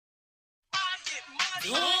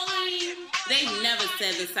Boy, they never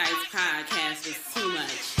said the Sites podcast was too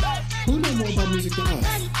much. Who know more about music than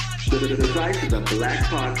us? The Sites is a black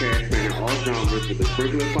podcast spanning all genres with a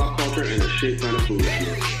sprinkle of pop culture and a shit ton of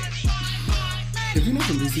foolishness. If you're not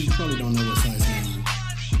from DC, you probably don't know what Sites means.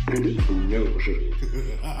 And it's no shit.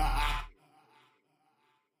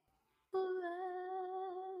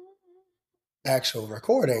 Actual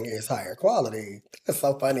recording is higher quality. It's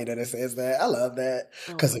so funny that it says that. I love that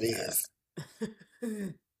because it is.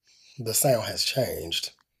 The sound has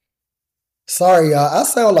changed. Sorry, y'all. I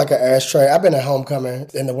sound like an ashtray. I've been at homecoming,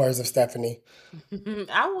 in the words of Stephanie.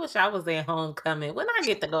 I wish I was at homecoming. When I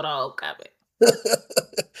get to go to homecoming?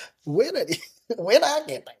 When I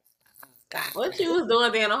get there? What you was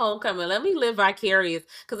doing there in the homecoming? Let me live vicarious.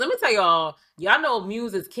 Because let me tell y'all know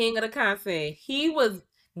Muse is king of the content. He was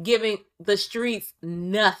giving the streets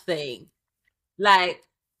nothing. Like,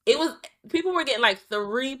 it was, people were getting like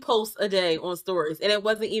 3 posts a day on stories. And it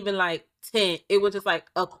wasn't even like 10. It was just like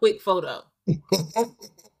a quick photo.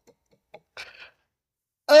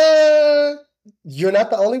 You're not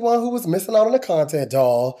the only one who was missing out on the content,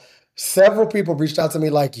 doll. Several people reached out to me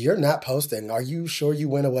like, you're not posting. Are you sure you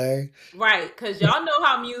went away? Right, because y'all know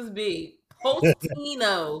how Muse be.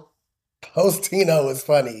 Postino. Postino is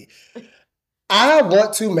funny. I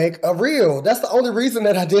want to make a reel. That's the only reason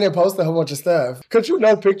that I didn't post a whole bunch of stuff. Because you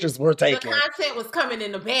know pictures were taken. The content was coming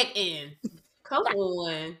in the back end. Come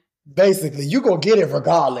on. Basically, you gonna get it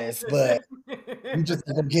regardless, but you just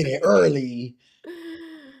gonna get it early.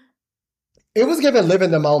 It was given live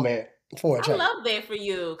in the moment for a I change. love that for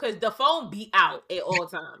you, because the phone be out at all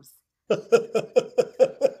times.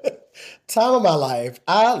 Time of my life.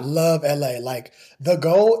 I love LA. Like, the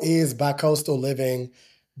goal is bi-coastal living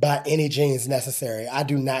by any means necessary. I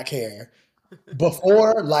do not care.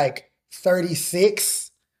 Before like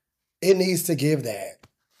 36, it needs to give that.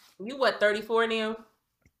 You what, 34 now?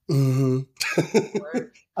 Mm-hmm.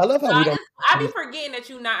 I love how we don't. I be forgetting that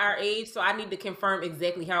you're not our age, so I need to confirm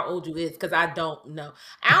exactly how old you is, because I don't know.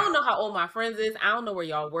 I don't know how old my friends is. I don't know where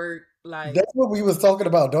y'all work. Like, That's what we was talking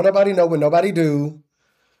about. Don't nobody know what nobody do.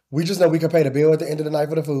 We just know we can pay the bill at the end of the night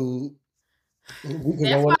for the food.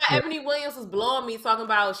 That's why Ebony Williams was blowing me, talking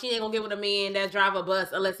about she ain't gonna get with a man that drive a bus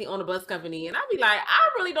unless he own a bus company. And I be like, I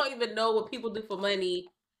really don't even know what people do for money.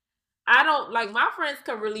 I don't, like, my friends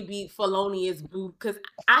can really be felonious, boo, because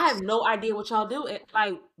I have no idea what y'all do.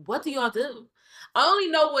 Like, what do y'all do? I only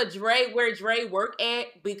know where Dre work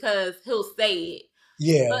at because he'll say it.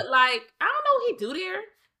 Yeah. But, like, I don't know what he do there.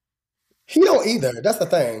 He don't either. That's the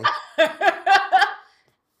thing.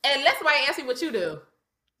 And let's somebody ask me what you do.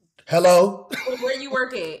 Hello? Where you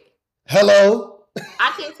work at? Hello?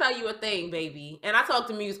 I can't tell you a thing, baby. And I talk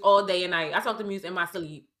to Muse all day and night. I talk to Muse in my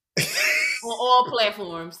sleep. On all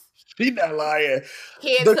platforms. She's not lying.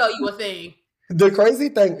 Can't tell you a thing. The crazy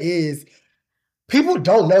thing is, people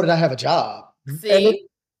don't know that I have a job. See? And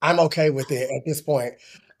I'm okay with it at this point.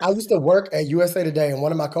 I used to work at USA Today, and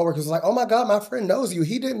one of my coworkers was like, oh my God, my friend knows you.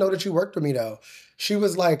 He didn't know that you worked for me, though. She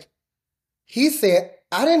was like, he said,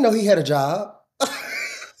 I didn't know he had a job.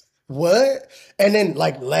 What? And then,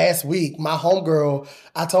 like, last week, my homegirl,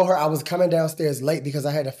 I told her I was coming downstairs late because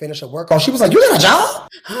I had to finish a work call. She was like, you got a job?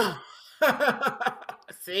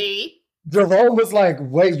 See? Jerome was like,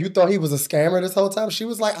 wait, you thought he was a scammer this whole time? She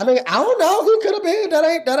was like, I mean, I don't know. He could have been.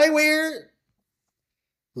 That ain't weird.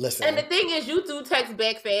 Listen. And the thing is, you do text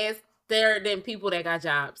back faster than people that got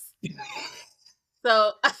jobs.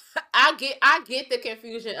 So I get the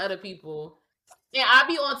confusion of the people. And I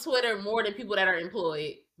be on Twitter more than people that are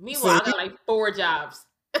employed. Meanwhile, I got like 4 jobs.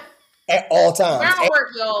 At all times. Where I work,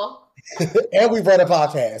 y'all. And we run a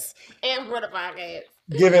podcast.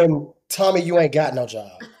 Giving Tommy, you ain't got no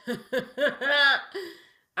job.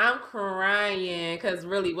 I'm crying because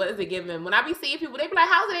really, what is it giving? When I be seeing people, they be like,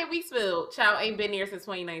 how's it at Weeksville? Child ain't been there since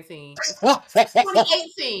 2019.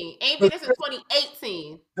 2018. Ain't been there since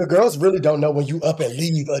 2018. The girls really don't know when you up and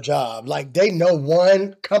leave a job. Like, they know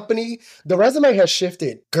one company. The resume has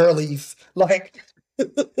shifted, girlies. Like,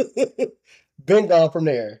 been gone from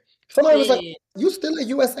there. Somebody was like, you still at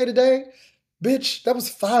USA Today? Bitch, that was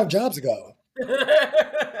 5 jobs ago.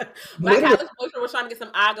 My college boyfriend was trying to get some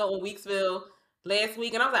Aga on Weeksville last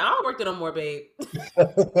week, and I was like, I don't work there no more, babe. So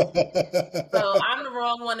I'm the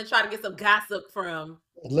wrong one to try to get some gossip from.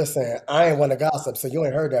 Listen, I ain't want to gossip, so you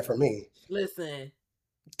ain't heard that from me. Listen.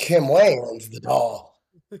 Kim Wayne's the doll.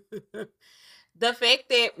 The fact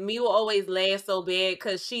that me will always laugh so bad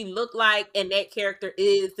because she looked like, and that character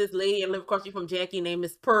is this lady in Live Across from Jackie named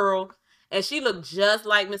Miss Pearl. And she looked just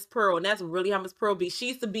like Miss Pearl. And that's really how Miss Pearl be. She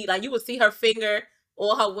used to be like, you would see her finger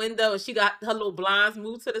or her window, and she got her little blinds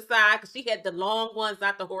moved to the side because she had the long ones,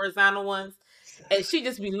 not the horizontal ones. And she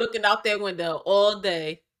just be looking out that window all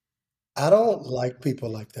day. I don't like people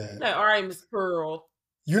like that. Like, all right, Miss Pearl.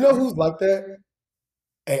 You know who's like that?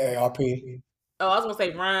 AARP. Oh, I was gonna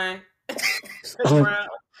say Ryan.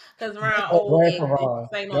 Because Ron old brand for Ron.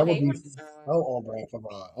 That would be so on brand for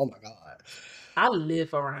Ron. Oh my God. I live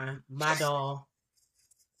for Ron, my dog.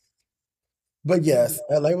 But yes,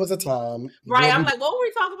 LA was a time. Right. I'm like, what were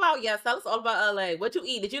we talking about? Yes, tell us all about LA. What you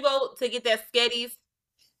eat? Did you go to get that Sketties?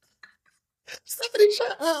 Somebody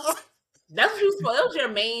shut up. That's what you supposed. That was your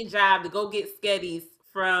main job, to go get Sketties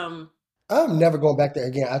from. I'm never going back there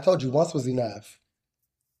again. I told you once was enough.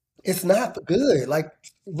 It's not good. Like,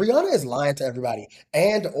 Rihanna is lying to everybody.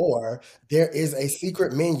 And or there is a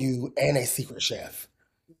secret menu and a secret chef.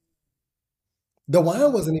 The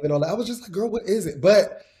wine wasn't even on that. I was just like, girl, what is it?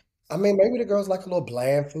 But I mean, maybe the girls like a little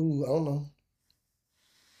bland food. I don't know.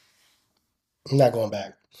 I'm not going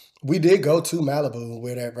back. We did go to Malibu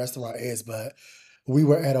where that restaurant is, but we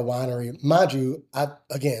were at a winery. Mind you, I,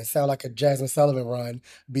 again, sound like a Jasmine Sullivan run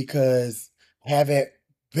because I haven't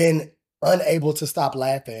been unable to stop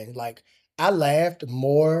laughing. Like, I laughed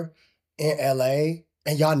more in LA,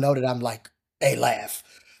 and y'all know that I'm like a laugh.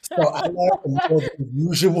 So I laughed more than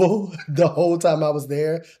usual the whole time I was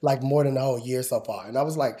there, like more than the whole year so far. And I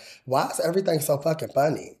was like, why is everything so fucking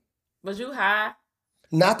funny? Was you high?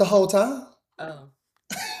 Not the whole time. Oh.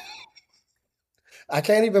 I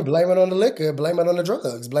can't even blame it on the liquor, blame it on the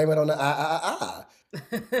drugs, blame it on the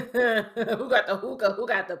Who got the hookah? Who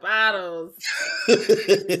got the bottles?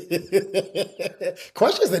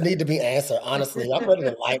 Questions that need to be answered, honestly. I'm ready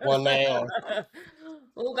to light one now.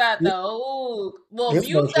 Who got the hook? Well,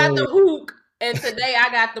 you got the hook, and today I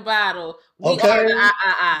got the bottle. We are the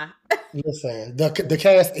Listen, the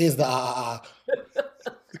cast is the I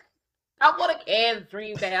want a cast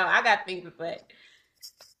dream down. I got things to say.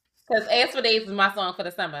 Because As for Days is my song for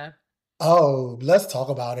the summer. Oh, let's talk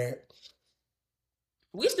about it.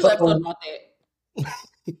 We still have to talk about that.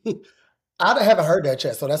 I haven't heard that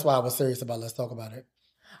yet, so that's why I was serious about let's talk about it.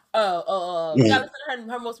 You gotta listen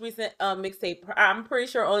to her most recent mixtape. I'm pretty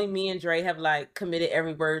sure only me and Dre have like committed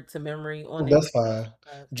every word to memory on it. That's fine.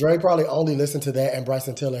 Dre probably only listened to that and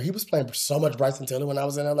Bryson Tiller. He was playing so much Bryson Tiller when I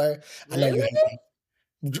was in LA. Really? I know you hate him.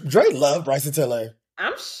 Dre loved Bryson Tiller.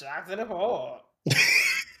 I'm shocked at the heart.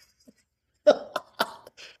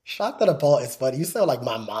 Shocked and appalled is funny. You sound like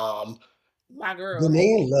my mom. My girl.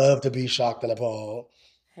 Deneen loved to be shocked and appalled.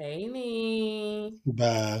 Hey, Nee.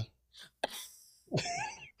 Bye.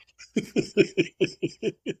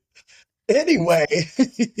 Anyway.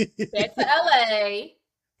 Back to LA.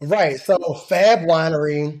 Right. So Fab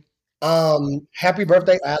Winery. Happy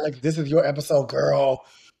birthday, Alex. This is your episode, girl.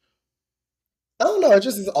 I don't know. It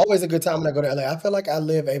just is always a good time when I go to LA. I feel like I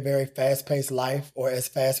live a very fast-paced life, or as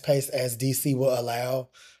fast-paced as DC will allow.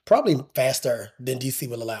 Probably faster than DC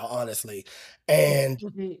will allow, honestly. And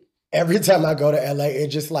every time I go to LA, it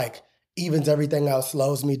just like evens everything out,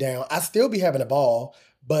 slows me down. I still be having a ball,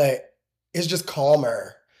 but it's just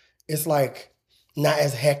calmer. It's like not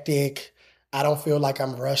as hectic. I don't feel like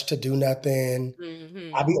I'm rushed to do nothing.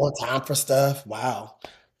 I be on time for stuff. Wow.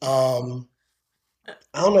 I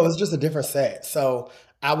don't know. It's just a different set. So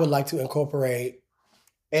I would like to incorporate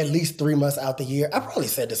at least 3 months out the year. I probably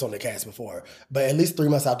said this on the cast before, but at least 3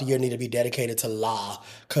 months out the year need to be dedicated to La,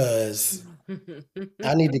 because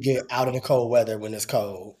I need to get out of the cold weather when it's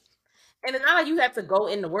cold. And it's not like you have to go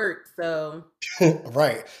into work, so.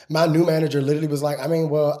 Right. My new manager literally was like, I mean,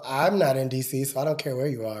 well, I'm not in DC, so I don't care where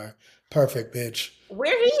you are. Perfect, bitch.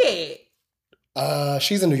 Where he at?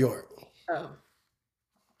 She's in New York. Oh.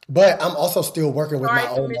 But I'm also still working with my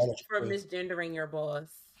own manager. For misgendering your boss.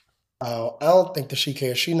 Oh, I don't think that she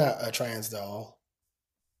cares. She's not a trans doll.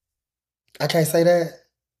 I can't say that?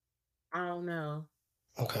 I don't know.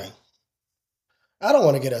 Okay. I don't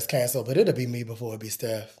want to get us canceled, but it'll be me before it be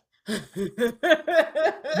Steph. You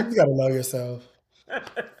gotta know yourself.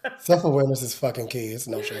 Self-awareness is fucking key. It's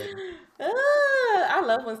no shame. I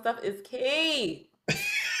love when stuff is key.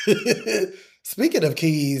 Speaking of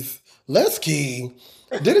keys, let's key.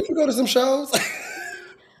 Didn't you go to some shows?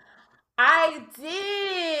 I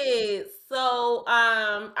did. So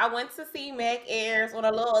I went to see Mac Ayres on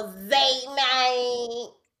a little Zay night.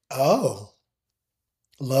 Oh.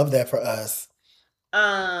 Love that for us.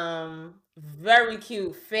 Very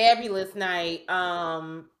cute, fabulous night.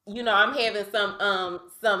 You know, I'm having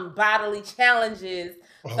some bodily challenges.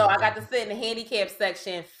 So I got to sit in the handicap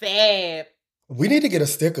section. Fab. We need to get a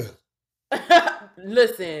sticker.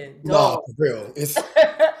 Listen, no, for real. It's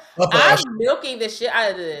I'm milking the shit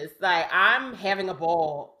out of this. Like, I'm having a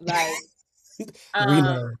ball. Like,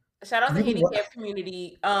 shout out to the handicap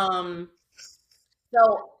community. So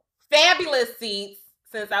fabulous seats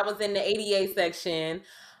since I was in the ADA section.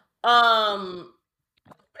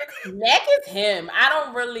 Mac is him. I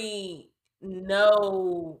don't really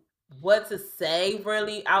know what to say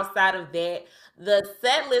really outside of that. The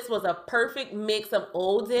set list was a perfect mix of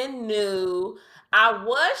old and new. I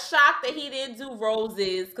was shocked that he didn't do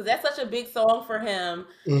Roses because that's such a big song for him.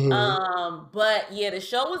 But yeah, the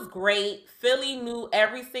show was great. Philly knew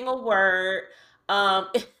every single word.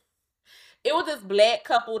 It was this black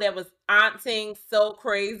couple that was aunting so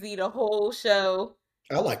crazy the whole show.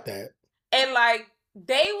 I like that. And like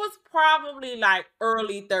they was probably like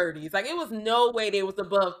early 30s. Like it was no way they was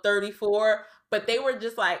above 34, but they were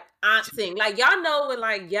just like aunting. Like y'all know when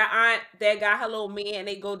like your aunt that got her little man,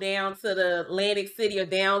 they go down to the Atlantic City or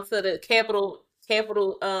down to the Capitol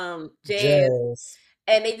Jazz.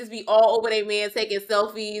 And they just be all over their man taking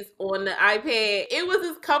selfies on the iPad. It was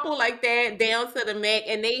this couple like that down to the Mac,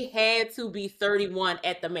 and they had to be 31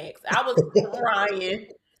 at the max. I was crying.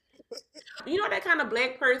 You know that kind of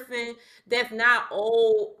black person that's not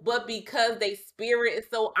old, but because they spirit is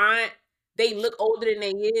so aunt, they look older than they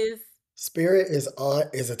is. Spirit is aunt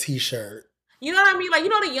is a t-shirt. You know what I mean? Like, you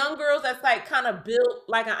know the young girls that's like kind of built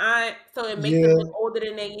like an aunt, so it makes them look older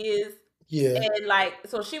than they is. Yeah. And like,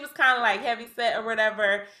 so she was kind of like heavy set or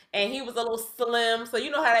whatever, and he was a little slim. So you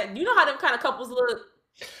know how them kind of couples look.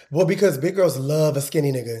 Well, because big girls love a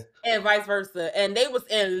skinny nigga. And vice versa. And they was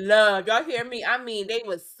in love. Y'all hear me? I mean, they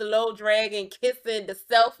was slow dragging, kissing, the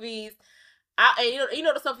selfies. And you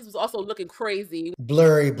know the selfies was also looking crazy.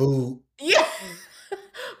 Blurry boob. Yeah.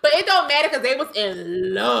 But it don't matter because they was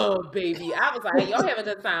in love, baby. I was like, y'all having a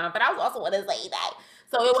good time. But I was also want to say that.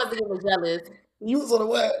 So it wasn't even jealous. You was on the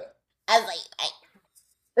what? I was like,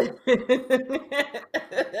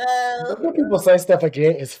 when people say stuff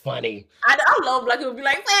again, it's funny. I love black people be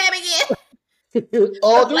like, say it again.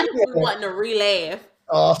 Black people wanting to re-laugh.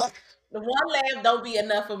 The one laugh don't be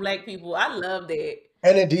enough for black people. I love that.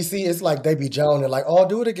 And in DC, it's like they be joning, like, oh,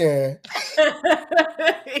 do it again.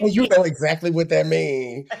 And you know exactly what that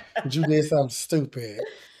means. You did something stupid.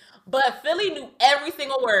 But Philly knew every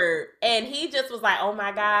single word. And he just was like, oh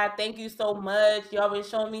my God, thank you so much. Y'all been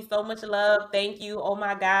showing me so much love. Thank you. Oh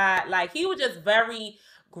my God. Like, he was just very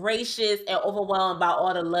gracious and overwhelmed by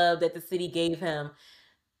all the love that the city gave him.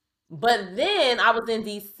 But then I was in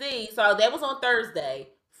DC. So that was on Thursday.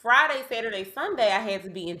 Friday, Saturday, Sunday, I had to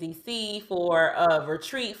be in DC for a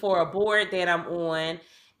retreat for a board that I'm on.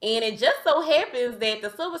 And it just so happens that the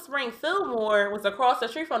Silver Spring Fillmore was across the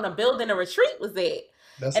street from the building the retreat was at.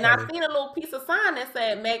 That's and funny. I seen a little piece of sign that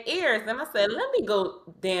said Mac Ayres, and I said, let me go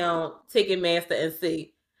down Ticketmaster and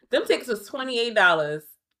see. Them tickets was $28.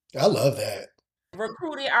 I love that.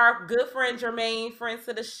 Recruited our good friend Jermaine, friends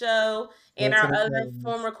to the show, and our other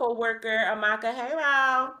former co-worker, Amaka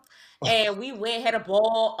Hero. And we went, had a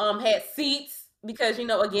ball, had seats, because, you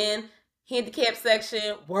know, again, handicap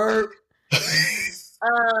section, work.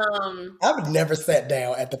 I would never sat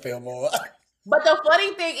down at the Fillmore. But the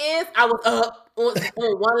funny thing is, I was up on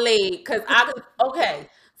one leg because I could. Okay,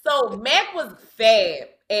 so Mac was fab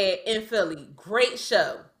in Philly, great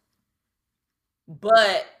show.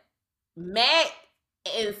 But Mac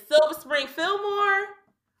in Silver Spring Fillmore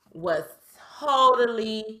was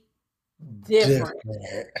totally different.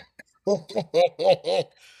 What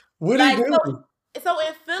do you do? So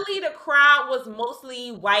in Philly, the crowd was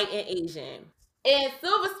mostly white and Asian. In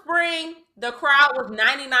Silver Spring, the crowd was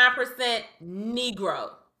 99% Negro.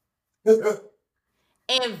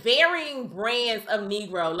 And varying brands of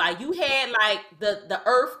Negro. Like, you had, like, the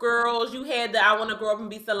Earth girls. You had the I Want to Grow Up and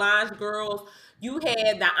Be Solange girls. You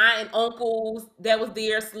had the aunt and uncles that was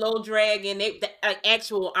there, slow dragging. The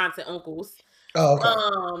actual aunts and uncles. Oh, okay.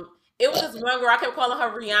 It was this one girl, I kept calling her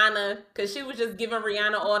Rihanna, because she was just giving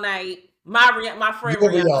Rihanna all night. My friend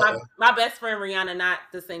Rihanna. My best friend Rihanna, not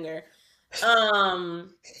the singer.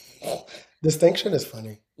 Distinction is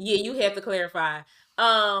funny. Yeah, you have to clarify.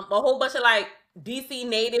 A whole bunch of like DC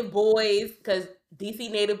native boys, because DC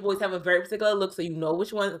native boys have a very particular look, so you know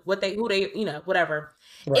which one, who they, you know, whatever.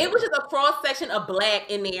 Right. It was just a cross section of black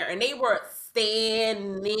in there, and they were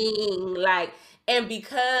standing like, and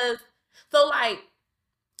because so like,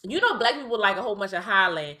 you know, black people like a whole bunch of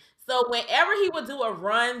hollering. So whenever he would do a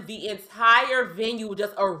run, the entire venue would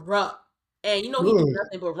just erupt. And you know, he did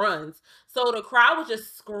nothing but runs. So the crowd was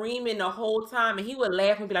just screaming the whole time. And he would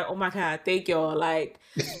laugh and be like, oh my God, thank y'all. Like,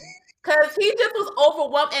 because he just was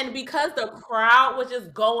overwhelmed. And because the crowd was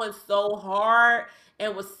just going so hard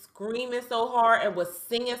and was screaming so hard and was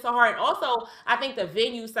singing so hard. And also, I think the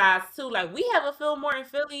venue size too. Like, we have a Fillmore in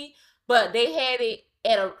Philly, but they had it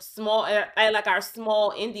at a small, at like our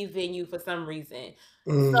small indie venue for some reason.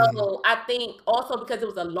 So I think also because it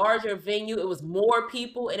was a larger venue, it was more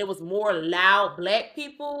people and it was more loud black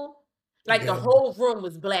people. Like the whole room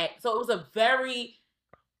was black. So it was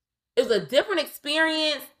a different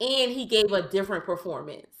experience and he gave a different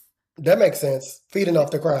performance. That makes sense. Feeding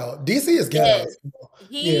off the crowd. DC is ghetto. Yes.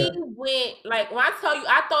 He went, like, when I tell you,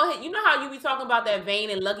 I thought, you know how you be talking about that vein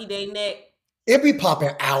in Lucky Day neck? It be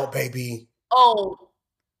popping out, baby. Oh,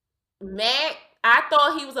 Mac, I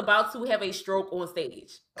thought he was about to have a stroke on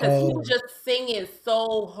stage because he was just singing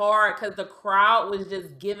so hard because the crowd was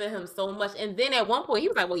just giving him so much. And then at one point, he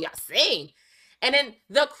was like, well, y'all sing. And then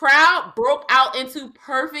the crowd broke out into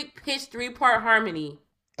perfect pitch 3-part harmony.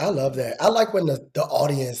 I love that. I like when the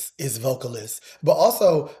audience is vocalists. But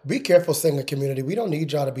also, be careful, singer community. We don't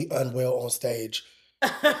need y'all to be unwell on stage.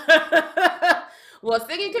 Well,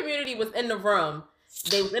 singing community was in the room.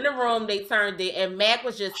 They was in the room, they turned it, and Mac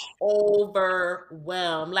was just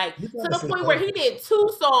overwhelmed. Like, to the point where he did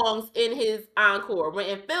 2 songs in his encore. When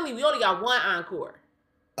in Philly, we only got 1 encore.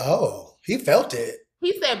 Oh, he felt it.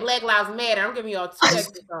 He said Black Lives Matter. I'm giving y'all 2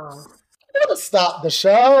 extra songs. Stop the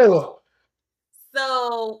show.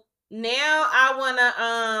 So now I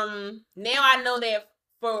know that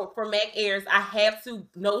for Mac Ayres, I have to,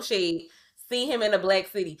 no shade, see him in a black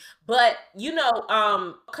city. But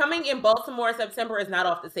coming in Baltimore in September is not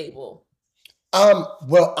off the table.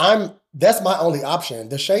 Well, that's my only option.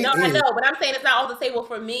 The shade I know, but I'm saying it's not off the table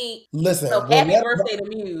for me. Listen, so happy birthday to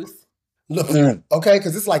Muse. Look, okay,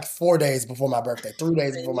 because it's like 4 days before my birthday, 3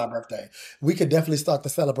 days before my birthday. We could definitely start the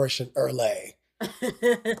celebration early.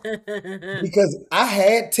 Because I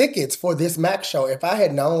had tickets for this Mac show. If I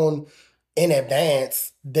had known in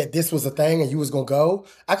advance that this was a thing and you was gonna go,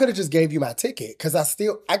 I could have just gave you my ticket because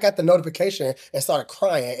I got the notification and started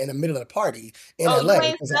crying in the middle of the party in LA. You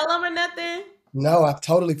ain't sell them or nothing? No, I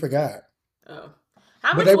totally forgot. Oh,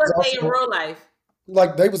 how much was they in real life?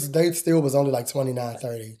 Like they still was only like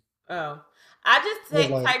 $29.30. Oh, I just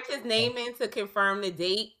typed his name in to confirm the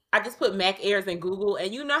date. I just put Mac Ayres in Google,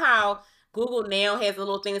 and you know how Google now has a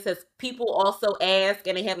little thing that says people also ask,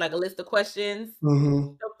 and they have like a list of questions.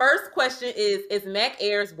 Mm-hmm. The first question is Mac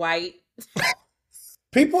Ayres white?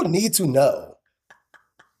 People need to know.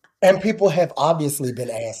 And people have obviously been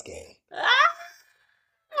asking.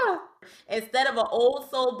 Instead of an old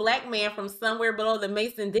soul black man from somewhere below the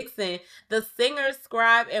Mason-Dixon, the singer,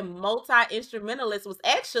 scribe, and multi-instrumentalist was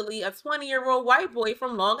actually a 20-year-old white boy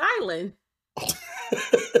from Long Island.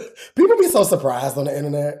 People be so surprised on the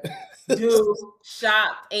internet. Dude,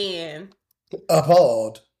 shocked and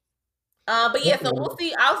appalled. But yeah, so we'll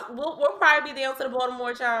see. We'll probably be down to the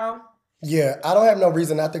Baltimore, child. Yeah, I don't have no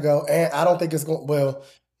reason not to go, and I don't think it's going. Well,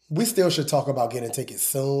 we still should talk about getting tickets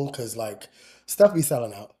soon because like stuff be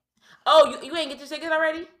selling out. Oh, you ain't get your tickets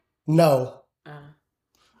already? No.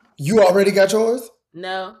 You already got yours?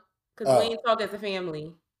 No, because we ain't talk as a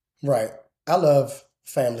family. Right. I love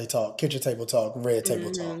family talk, kitchen table talk, red table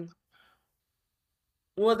talk.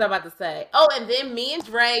 What was I about to say? Oh, and then me and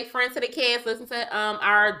Dre, friends of the cast, listen to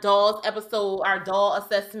our dolls episode, our doll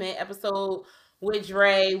assessment episode with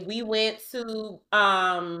Dre. We went to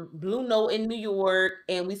Blue Note in New York,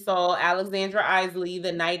 and we saw Alexandra Isley,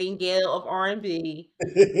 the Nightingale of R&B.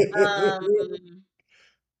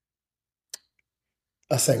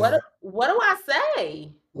 A singer. What do I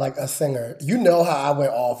say? Like a singer. You know how I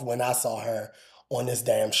went off when I saw her on this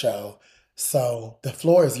damn show. So the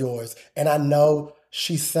floor is yours. And I know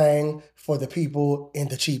she sang for the people in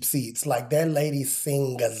the cheap seats. Like that lady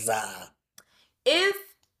sings. It's,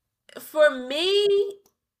 for me,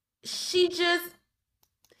 she just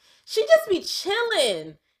be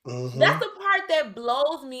chilling. Mm-hmm. That's the part that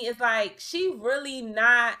blows me. Is like she really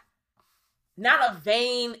not a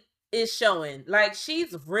vein is showing. Like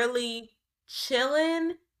she's really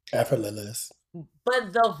chilling, effortless.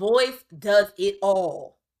 But the voice does it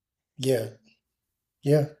all. Yeah.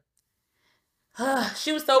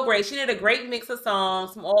 She was so great. She did a great mix of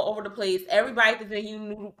songs from all over the place. Everybody that you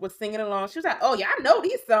knew was singing along. She was like, "Oh yeah, I know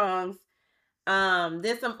these songs."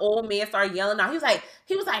 Then some old man started yelling out.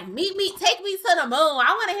 He was like, "Meet me, take me to the moon.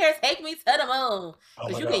 I want to hear 'Take Me to the Moon.'"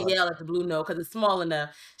 Because you can yell at the Blue Note because it's small enough.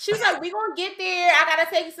 She was like, "We gonna get there. I gotta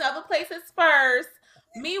take you to other places first."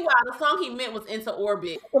 Meanwhile, the song he meant was Into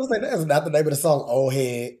Orbit. I was like, that's not the name of the song, Old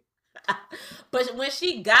Head. But when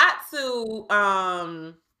she got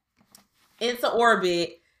to Into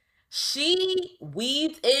Orbit, she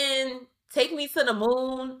weaved in "Take Me to the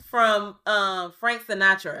Moon" from Frank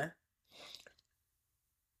Sinatra.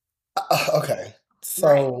 Okay,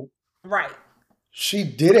 so right, she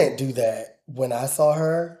didn't do that when I saw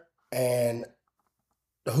her, and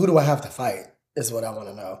who do I have to fight is what I want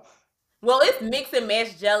to know. Well, it's mix and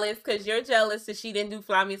match jealous because you're jealous that she didn't do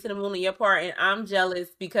Fly Me to the Moon in your part, and I'm jealous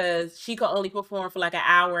because she could only perform for like an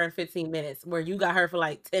hour and 15 minutes, where you got her for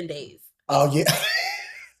like 10 days. Oh, yeah.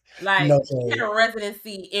 Like, no, she had a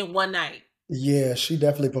residency in one night. Yeah, she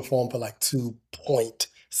definitely performed for like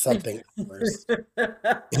 2-point-something hours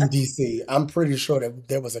in DC. I'm pretty sure that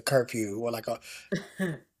there was a curfew or like a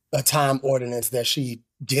time ordinance that she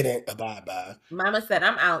didn't abide by. Mama said,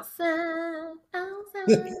 I'm outside.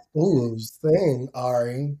 Ooh, sing,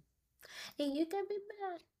 Ari. And you can be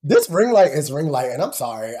back. This ring light is ring light, and I'm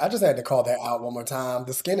sorry. I just had to call that out one more time.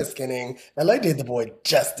 The skin is skinning. LA did the boy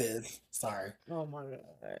justice. Sorry. Oh my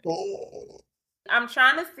God. Oh. I'm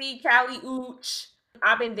trying to see Kali Uchis.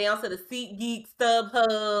 I've been down to the SeatGeek,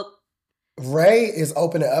 StubHub. Ray is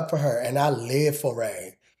opening up for her, and I live for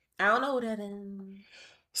Ray. I don't know who that is.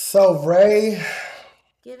 So Ray,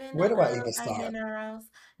 where do I even start?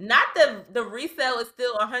 Not the resale is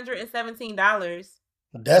still $117.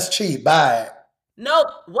 That's cheap. Buy it. No,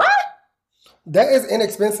 what? That is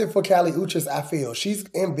inexpensive for Kali Uchis, I feel. She's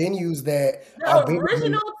in venues that the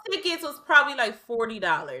original tickets was probably like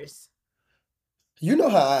 $40. You know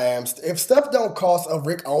how I am. If stuff don't cost a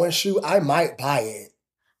Rick Owens shoe, I might buy it.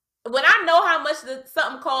 When I know how much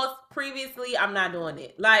something cost previously, I'm not doing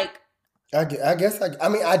it. Like, I guess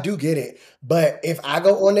I do get it. But if I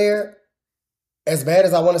go on there, as bad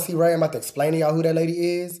as I want to see Ray, I'm about to explain to y'all who that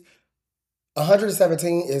lady is.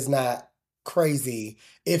 117 is not crazy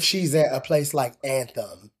if she's at a place like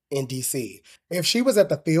Anthem in DC. If she was at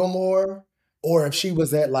the Fillmore, or if she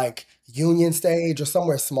was at like Union Stage or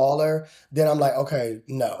somewhere smaller, then I'm like, okay,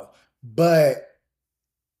 no. But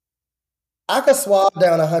I could swap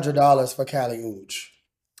down $100 for Kali Uchis.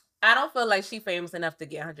 I don't feel like she's famous enough to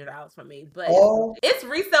get $100 from me, but it's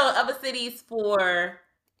resale in other cities for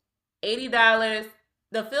 $80.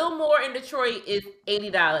 The Fillmore in Detroit is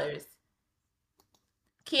 $80.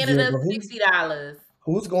 Canada, $60.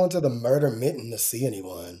 Who's going to the Murder Mitten to see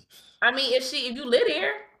anyone? I mean, if you live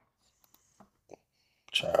here.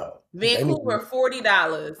 Child. Vancouver,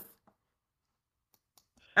 $40.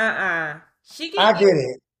 She can. I get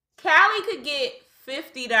it. Kali could get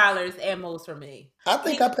 $50 at most for me. I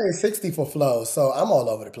think I paid $60 for Flow, so I'm all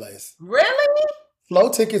over the place. Really? Flow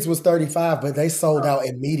tickets was $35, but they sold out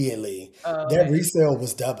immediately. Their resale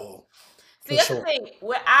was double. See, that's the thing.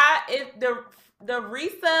 If the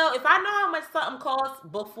resale, if I know how much something costs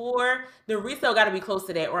before, the resale got to be close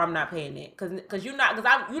to that, or I'm not paying it. Because you're not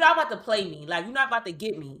about to play me. Like, you're not about to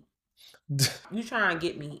get me. You trying to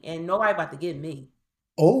get me, and nobody about to get me.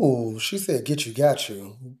 Oh, she said, "Get you, got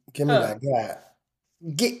you. Give me my guy.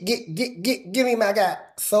 Give me my guy."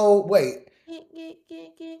 So wait,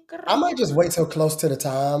 I might just wait till close to the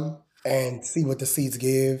time and see what the seats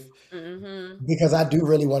give, because I do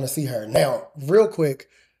really want to see her. Now, real quick.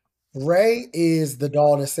 Ray is the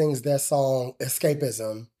doll that sings that song,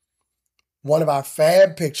 Escapism. One of our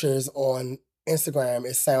fab pictures on Instagram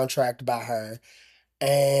is soundtracked by her.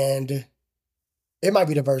 And it might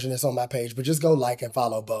be the version that's on my page, but just go like and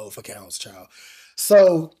follow both accounts, child.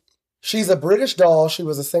 So she's a British doll. She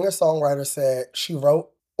was a singer-songwriter, said she wrote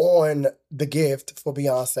on The Gift for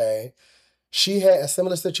Beyonce. She had a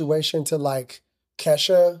similar situation to like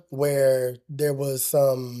Kesha, where there was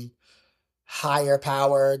some higher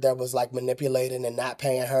power that was like manipulating and not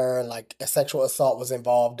paying her, and like a sexual assault was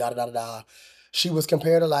involved, She was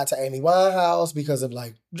compared a lot to Amy Winehouse because of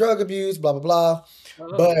like drug abuse, blah, blah, blah.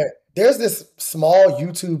 But there's this small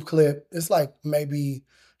YouTube clip. It's like maybe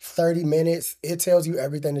 30 minutes. It tells you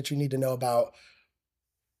everything that you need to know about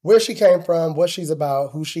where she came from, what she's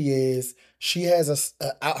about, who she is. She has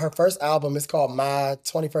her first album is called My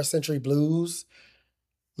 21st Century Blues.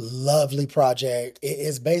 Lovely project. It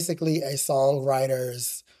is basically a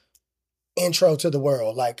songwriter's intro to the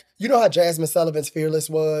world. Like, you know how Jasmine Sullivan's Fearless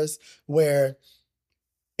was, where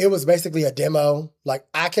it was basically a demo. Like,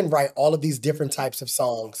 I can write all of these different types of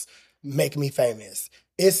songs, make me famous.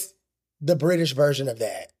 It's the British version of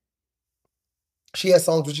that. She has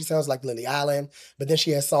songs where she sounds like Lily Allen, but then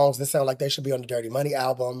she has songs that sound like they should be on the Dirty Money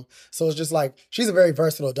album. So it's just like, she's a very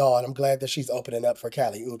versatile doll, and I'm glad that she's opening up for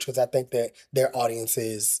Kali Uchis, because I think that their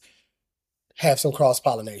audiences have some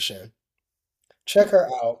cross-pollination. Check her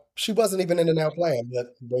out. She wasn't even in the Now Playing,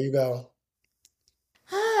 but there you go.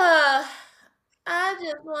 I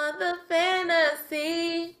just want the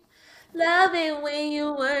fantasy. Love it when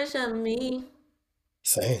you worship me.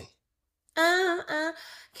 Same.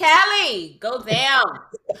 Kali, go down.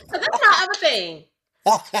 So that's my other thing.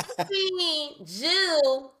 Seeing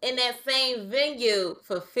Jill in that same venue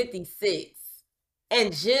for 56,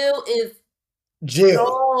 and Jill is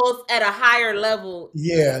at a higher level.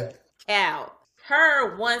 Yeah. Cal.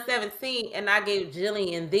 her 117, and I gave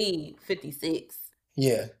Jillian the 56.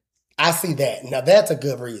 Yeah, I see that. Now that's a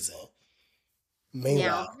good reason.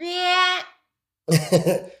 Meanwhile,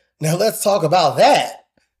 now let's talk about that.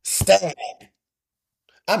 Stab.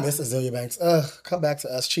 I miss Azealia Banks. Come back to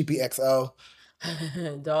us, Cheapy XO.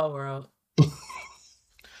 Doll World.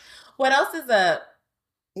 What else is up?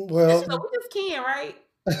 Well, we just can't, right?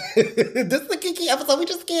 This is the Kiki episode. We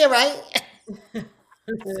just can't, right?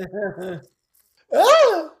 Because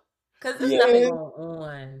there's nothing going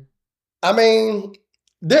on. I mean,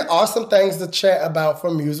 there are some things to chat about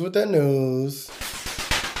from Muse with the News.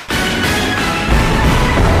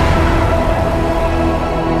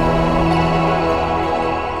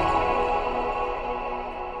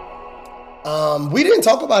 We didn't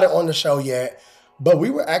talk about it on the show yet, but we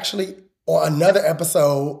were actually on another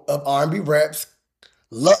episode of R&B Reps.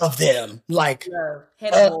 Love them. Like,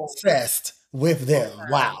 obsessed with them.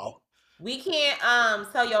 Wow. We can't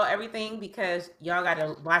tell y'all everything because y'all got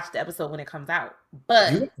to watch the episode when it comes out.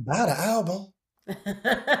 But you buy the album.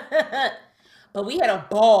 But we had a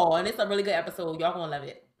ball, and it's a really good episode. Y'all gonna love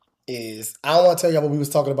it. I don't want to tell y'all what we was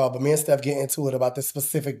talking about, but me and Steph get into it about this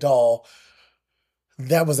specific doll.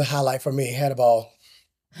 That was a highlight for me. Had a ball.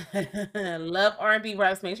 Love R&B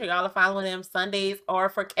Reps. Make sure y'all are following them. Sundays are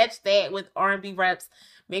for Catch That with R&B Reps.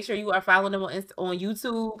 Make sure you are following them on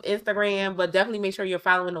YouTube, Instagram, but definitely make sure you're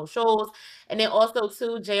following those shows. And then also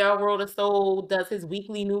too, JR World of Soul does his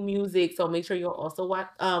weekly new music, so make sure you're also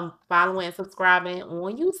following and subscribing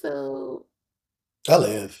on YouTube. I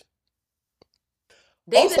live.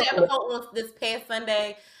 They did an episode on this past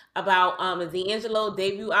Sunday about the D'Angelo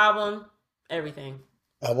debut album, everything.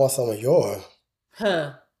 I want some of yours.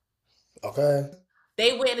 Huh. Okay.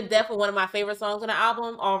 They went to death with one of my favorite songs on the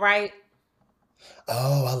album, All Right.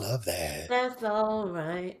 Oh, I love that. That's all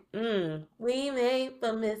right. We made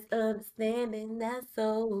a misunderstanding. That's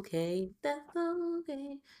okay. That's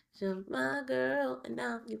okay. You're my girl and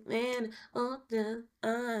I'm your man.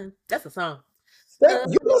 That's a song.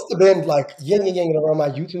 You must have been like yin around my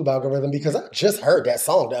YouTube algorithm because I just heard that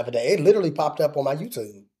song the other day. It literally popped up on my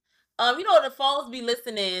YouTube. You know, the phones be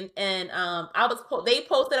listening, and they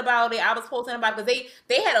posted about it. I was posting about it because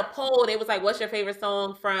they had a poll. They was like, "What's your favorite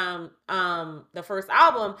song from the first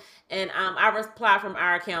album?" And I replied from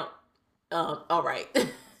our account. All right.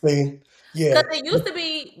 See, yeah. Because it used to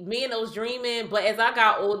be Me and Those Dreaming, but as I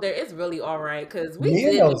got older, it's really all right because we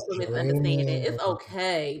did misunderstand it. It's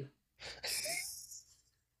okay.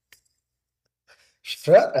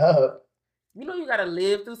 Shut up. You know, you gotta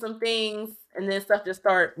live through some things, and then stuff just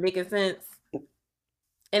start making sense.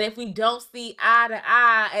 And if we don't see eye to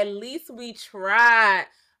eye, at least we tried.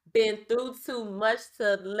 Been through too much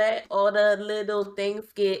to let all the little things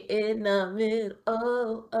get in the middle.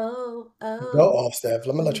 Oh. Go off, Steph.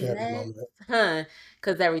 Let me let you have a moment.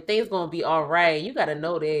 Because everything's gonna be all right. You gotta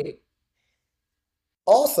know that.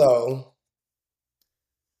 Also,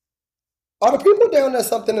 are the people down there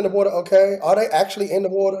something in the water okay? Are they actually in the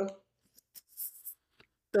water?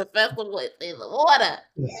 The festival is in the water.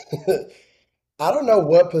 I don't know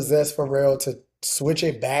what possessed Pharrell to switch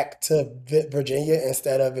it back to Virginia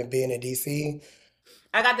instead of it being in DC.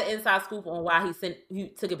 I got the inside scoop on why he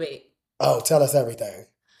took it back. Oh, tell us everything.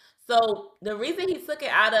 So the reason he took it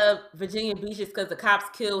out of Virginia Beach is because the cops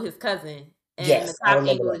killed his cousin, and yes, the cops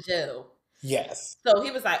ain't go to jail. Yes. So he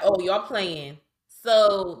was like, "Oh, y'all playing."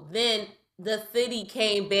 So then the city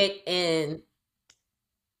came back and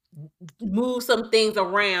moved some things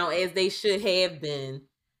around as they should have been.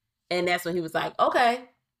 And that's when he was like, okay,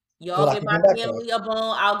 y'all give my family a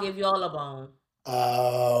bone, I'll give y'all a bone.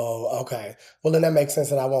 Oh, okay. Well, then that makes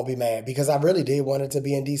sense and I won't be mad because I really did want it to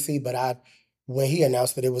be in DC, but when he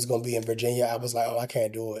announced that it was going to be in Virginia, I was like, oh, I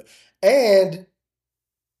can't do it. And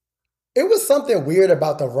it was something weird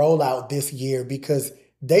about the rollout this year because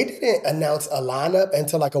they didn't announce a lineup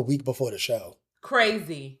until like a week before the show.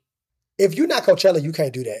 Crazy. If you're not Coachella, you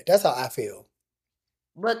can't do that. That's how I feel.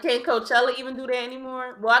 But can Coachella even do that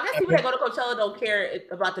anymore? Well, I guess people that go to Coachella don't care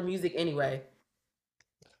about the music anyway.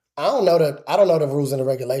 I don't know the rules and the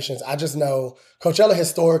regulations. I just know Coachella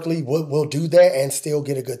historically will do that and still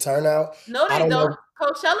get a good turnout. No, they don't.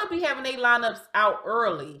 Coachella be having their lineups out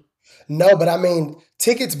early. No, but I mean,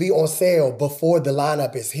 tickets be on sale before the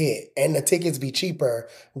lineup is hit, and the tickets be cheaper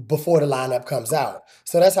before the lineup comes out.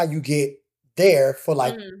 So that's how you get there for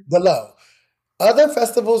like the low. Other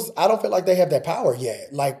festivals, I don't feel like they have that power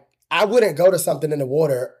yet. Like, I wouldn't go to something in the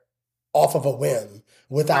water off of a whim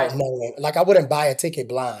without knowing. Like, I wouldn't buy a ticket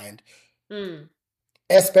blind.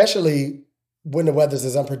 Especially when the weather's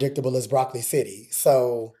as unpredictable as Broccoli City.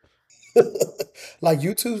 So, Like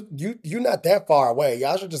you two, you not that far away.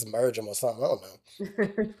 Y'all should just merge them or something. I don't know.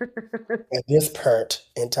 At this point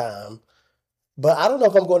in time. But I don't know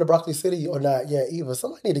if I'm going to Broccoli City or not yet either.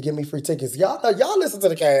 Somebody need to give me free tickets. Y'all know, y'all listen to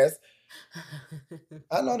the cast.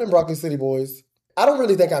 I know them Broccoli City boys. I don't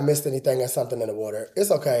really think I missed anything at Something in the Water.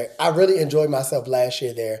 It's okay. I really enjoyed myself last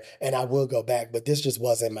year there, and I will go back, but this just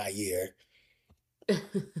wasn't my year.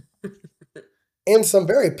 In some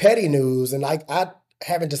very petty news, and like I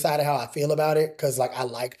haven't decided how I feel about it, because like I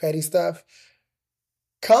like petty stuff.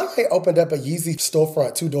 Kanye opened up a Yeezy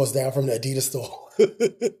storefront 2 doors down from the Adidas store.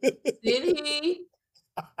 Did he?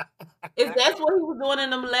 Is that what he was doing in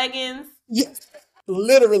them leggings? Yes,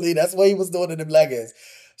 literally, that's what he was doing in them leggings.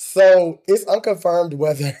 So it's unconfirmed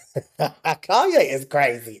whether Kanye is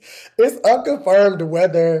crazy. It's unconfirmed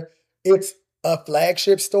whether it's a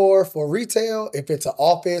flagship store for retail, if it's an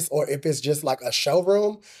office, or if it's just like a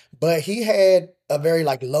showroom. But he had a very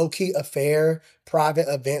like low-key affair, private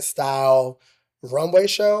event style runway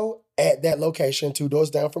show at that location 2 doors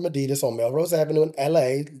down from Adidas on Melrose Avenue in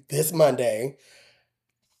LA this Monday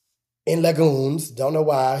in Lagoons. Don't know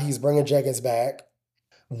why. He's bringing Jeggings back.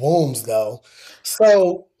 Wombs, though.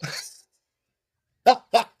 So,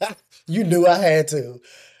 you knew I had to.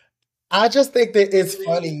 I just think that it's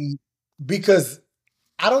funny because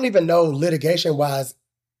I don't even know litigation-wise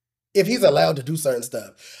if he's allowed to do certain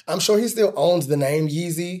stuff. I'm sure he still owns the name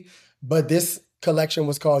Yeezy, but this collection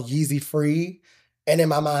was called Yeezy Free. And in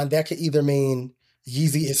my mind, that could either mean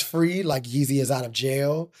Yeezy is free, like Yeezy is out of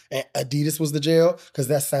jail, and Adidas was the jail, because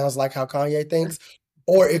that sounds like how Kanye thinks.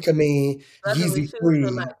 Or it could mean Yeezy Free.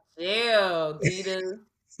 Like jail, Adidas.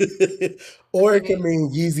 Or it could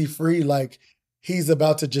mean Yeezy Free, like he's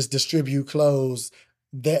about to just distribute clothes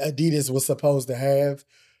that Adidas was supposed to have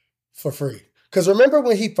for free. Because remember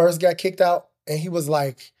when he first got kicked out and he was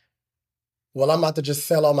like, well, I'm about to just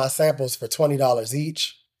sell all my samples for $20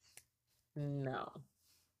 each? No.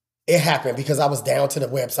 It happened because I was down to the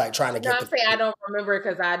website trying to get I'm saying I don't remember it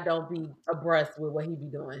because I don't be abreast with what he be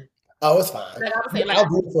doing. Oh, it's fine. Like, I'm saying, I'll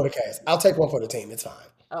do it for the cast. I'll take one for the team. It's fine.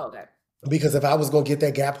 Oh, okay. Because if I was going to get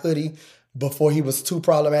that Gap hoodie before he was too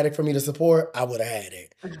problematic for me to support, I would have had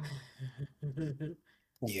it.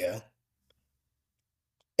 Yeah.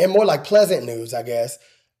 And more like pleasant news, I guess.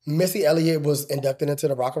 Missy Elliott was inducted into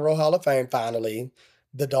the Rock and Roll Hall of Fame finally.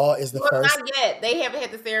 The doll is the first. Not yet. They haven't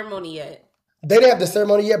had the ceremony yet. They didn't have the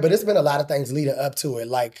ceremony yet, but it's been a lot of things leading up to it.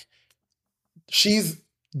 Like, she's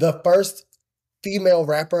the first female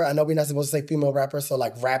rapper. I know we're not supposed to say female rapper, so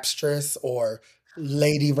like rapstress or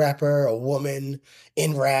lady rapper or woman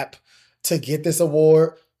in rap to get this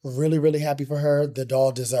award. Really, really happy for her. The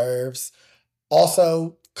doll deserves.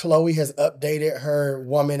 Also, Chloe has updated her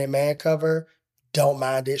Woman and Man cover. Don't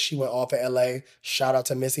mind it. She went off at LA. Shout out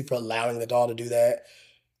to Missy for allowing the doll to do that.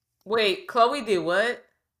 Wait, Chloe did what?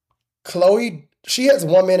 Chloe, she has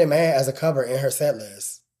Woman and Man as a cover in her set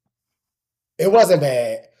list. It wasn't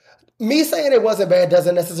bad. Me saying it wasn't bad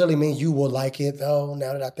doesn't necessarily mean you will like it, though,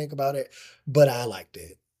 now that I think about it. But I liked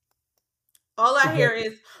it. All I hear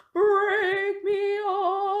is, break me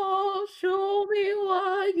off, show me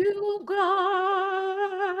what you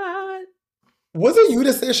got. Was it you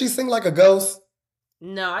that said she sing like a ghost?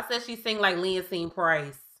 No, I said she sing like Leontine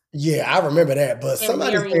Price. Yeah, I remember that. But and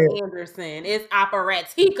somebody Mary said... Anderson. It's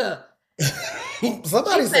operatica.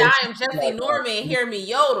 Somebody said I am Jesse Norman, hear me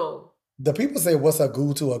yodel. The people say, what's a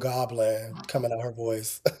goo to a goblin coming out her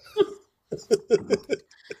voice?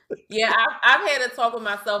 Yeah, I've had a talk with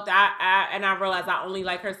myself that I realized I only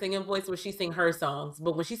like her singing voice when she sing her songs.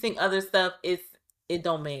 But when she sing other stuff, it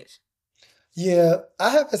don't match. Yeah, I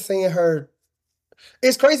haven't seen her.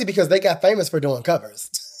 It's crazy because they got famous for doing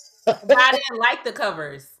covers. But I didn't like the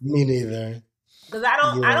covers. Me neither. Because I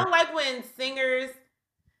don't like when singing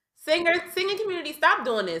community, stop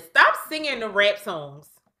doing this. Stop singing the rap songs.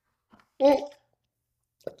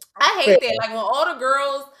 I hate that. Like when all the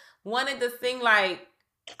girls wanted to sing like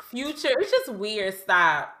Future, it's just weird.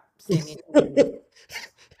 Stop singing.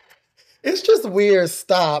 It's just weird.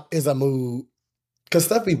 Stop is a mood. Because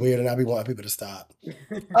stuff be weird and I be wanting people to stop.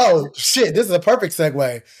 Oh, shit. This is a perfect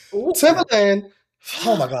segue. Ooh. Timbaland,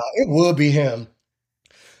 oh my God, it would be him.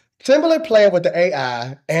 Timbaland played with the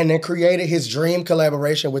AI and then created his dream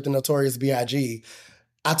collaboration with the Notorious B.I.G.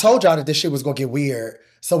 I told y'all that this shit was going to get weird.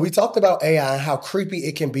 So we talked about AI and how creepy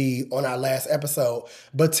it can be on our last episode.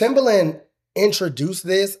 But Timbaland introduced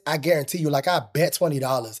this, I guarantee you, like I bet $20.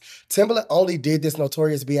 Timbaland only did this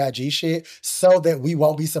Notorious B.I.G. shit so that we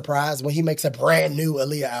won't be surprised when he makes a brand new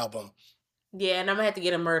Aaliyah album. Yeah, and I'm gonna have to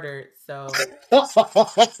get him murdered. So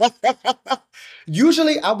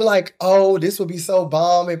usually I'll be like, oh, this would be so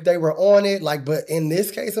bomb if they were on it. Like, but in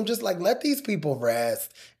this case, I'm just like, let these people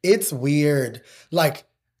rest. It's weird. Like,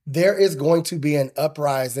 there is going to be an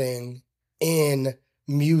uprising in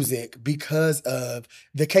music because of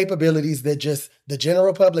the capabilities that just the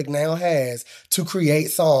general public now has to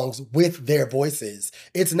create songs with their voices.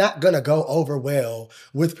 It's not gonna go over well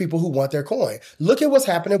with people who want their coin. Look at what's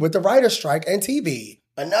happening with the writer's strike and TV.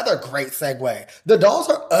 Another great segue. The dolls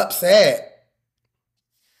are upset.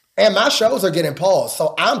 And my shows are getting paused,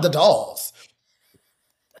 so I'm the dolls.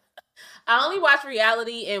 I only watch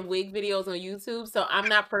reality and wig videos on YouTube, so I'm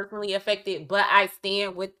not personally affected, but I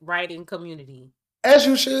stand with writing community. As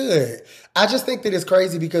you should. I just think that it's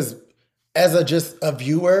crazy because as just a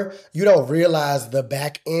viewer, you don't realize the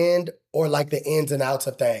back end or like the ins and outs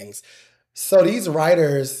of things. So these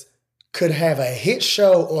writers could have a hit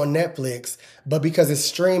show on Netflix, but because it's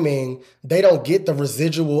streaming, they don't get the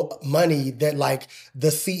residual money that like the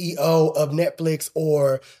CEO of Netflix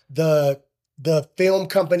or the film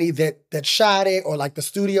company that shot it or like the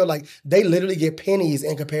studio, like they literally get pennies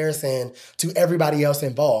in comparison to everybody else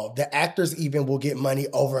involved. The actors even will get money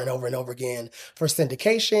over and over and over again for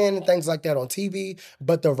syndication and things like that on TV,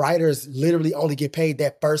 but the writers literally only get paid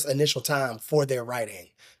that first initial time for their writing.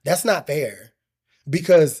 That's not fair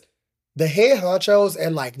because the head honchos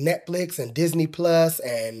at like Netflix and Disney Plus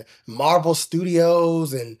and Marvel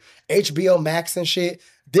Studios and HBO Max and shit,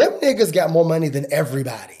 them niggas got more money than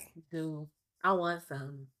everybody. Dude, I want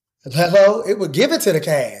some. Hello? It would give it to the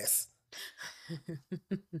cast.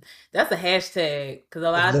 That's a hashtag because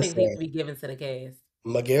a lot of things need to be given to the cast.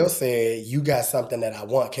 Miguel said, you got something that I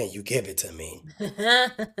want. Can you give it to me?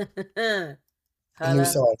 A new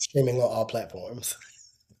song streaming on all platforms.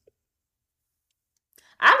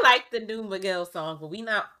 I like the new Miguel song, but we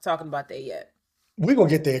not talking about that yet. We're going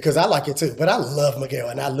to get there because I like it too. But I love Miguel,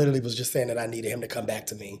 and I literally was just saying that I needed him to come back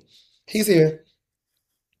to me. He's here.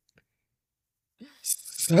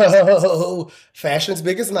 So, fashion's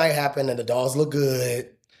biggest night happened, and the dolls look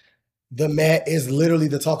good. The Met is literally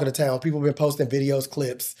the talk of the town. People have been posting videos,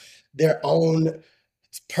 clips, their own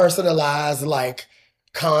personalized, like,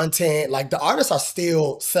 content. Like, the artists are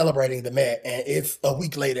still celebrating the Met, and it's a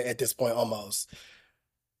week later at this point almost.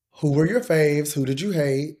 Who were your faves? Who did you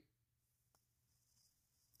hate?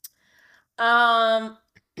 Amber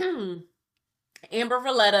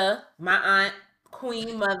Valletta, my aunt,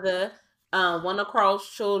 queen mother, one of Carl's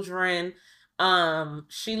children.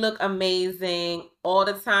 She looked amazing. All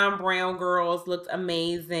the Time Brown girls looked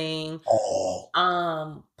amazing. Oh.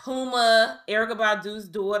 Puma, Erykah Badu's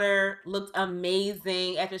daughter, looked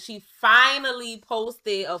amazing after she finally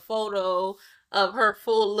posted a photo of her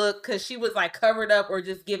full look because she was like covered up or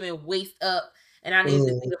just giving waist up, and I needed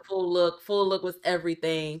to see the full look. Full look was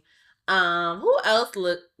everything. Who else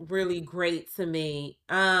looked really great to me?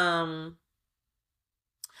 Cara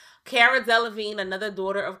Delevingne, another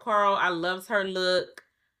daughter of Carl. I loved her look.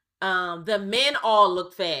 The men all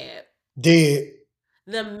looked fab. Did.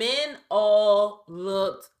 The men all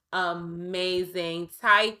looked amazing.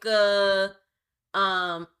 Tyga.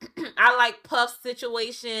 I like Puff's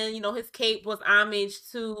situation. You know, his cape was homage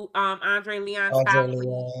to Andre Leon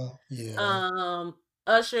Twombly. Yeah.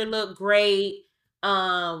 Usher looked great.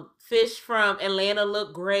 Fish from Atlanta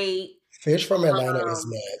looked great. Fish from Atlanta is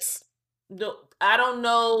next. I don't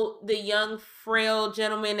know the young frail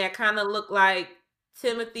gentleman that kind of looked like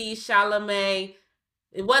Timothy Chalamet.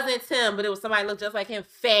 It wasn't Tim, but it was somebody looked just like him.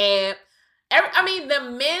 Fab. I mean,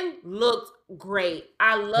 the men looked great.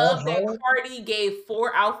 I love that Cardi gave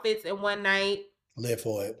 4 outfits in one night. Live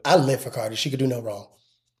for it. I live for Cardi. She could do no wrong.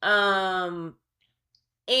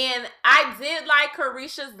 And I did like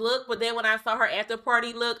Carisha's look, but then when I saw her after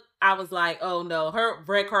party look, I was like, oh no, her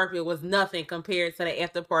red carpet was nothing compared to the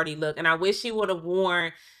after party look. And I wish she would have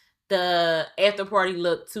worn the after party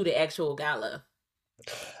look to the actual gala.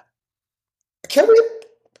 Can we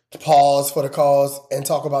pause for the cause and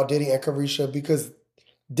talk about Diddy and Carisha? Because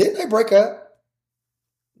didn't they break up?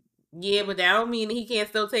 Yeah, but that don't mean he can't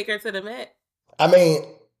still take her to the Met. I mean,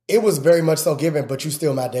 it was very much so given, but you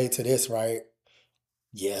still my date to this, right?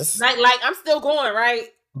 Yes. Like I'm still going, right?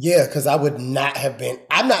 Yeah, because I would not have been.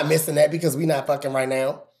 I'm not missing that because we not fucking right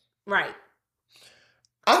now. Right.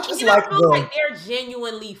 I just I feel like they're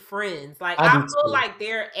genuinely friends. Like I feel like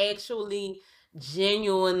they're actually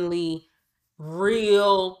genuinely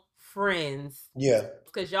real friends. Yeah.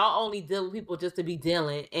 Because y'all only deal with people just to be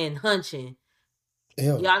dealing and hunching.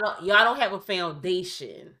 Ew. Y'all don't have a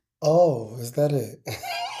foundation. Oh, is that it?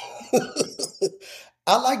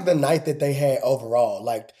 I like the night that they had overall.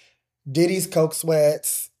 Like Diddy's Coke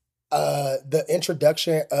sweats, the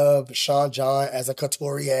introduction of Sean John as a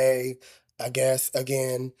couturier, I guess,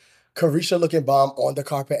 again, Carisha looking bomb on the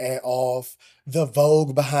carpet and off, the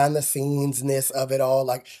Vogue behind the scenes-ness of it all.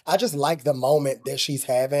 Like, I just like the moment that she's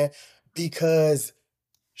having because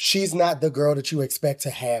she's not the girl that you expect to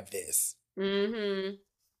have this. Mm-hmm.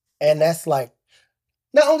 And that's like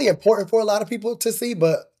not only important for a lot of people to see,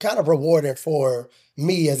 but kind of rewarding for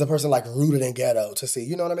me as a person like rooted in ghetto to see.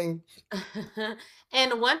 You know what I mean?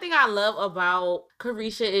 And one thing I love about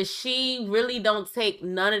Carisha is she really don't take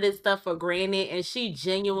none of this stuff for granted, and she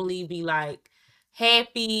genuinely be like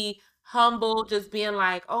happy, humble, just being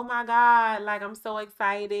like, oh my God, like I'm so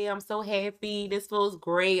excited, I'm so happy, this feels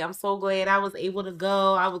great, I'm so glad I was able to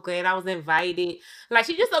go, I was glad I was invited. Like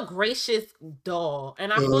she's just a gracious doll,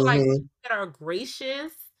 and I feel like people that are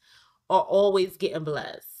gracious are always getting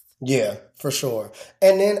blessed. Yeah, for sure.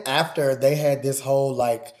 And then after they had this whole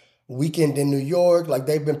like weekend in New York, like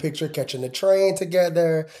they've been pictured catching the train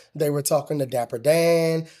together. They were talking to Dapper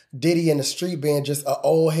Dan, Diddy in the street being just an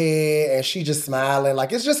old head, and she just smiling.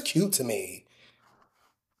 Like it's just cute to me.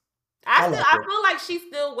 I feel like she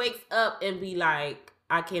still wakes up and be like,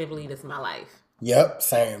 I can't believe this is my life. Yep,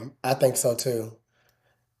 same. I think so too.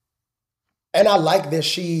 And I like that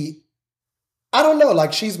I don't know,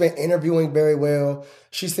 like she's been interviewing very well.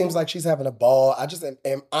 She seems like she's having a ball.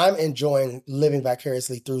 I'm enjoying living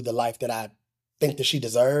vicariously through the life that I think that she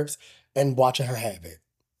deserves and watching her have it.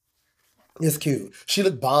 It's cute. She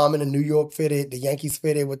looked bomb in the New York fitted, the Yankees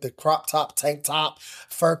fitted with the crop top, tank top,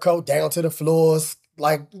 fur coat down to the floors.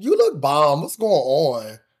 Like, you look bomb. What's going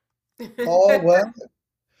on? Oh, what?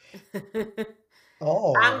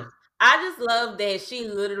 Oh. I just love that she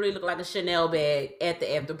literally looked like a Chanel bag at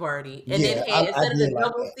the after party. And then instead of the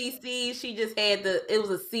double CC, she just had it was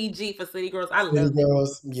a CG for City Girls. I love it.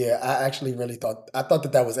 Yeah, I actually really thought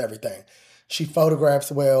that was everything. She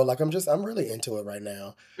photographs well. Like I'm really into it right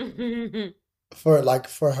now.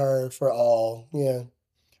 for her, for all. Yeah.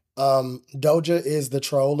 Doja is the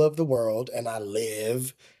troll of the world, and I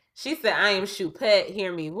live. She said, I am Choupette,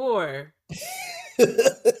 hear me roar.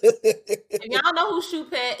 If y'all know who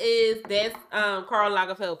Choupette is, that's Karl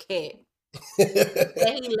Lagerfeld cat.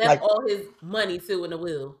 And he left all his money to in the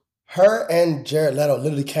will. Her and Jared Leto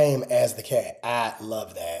literally came as the cat. I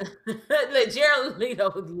love that. Like Jared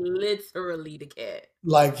Leto was literally the cat.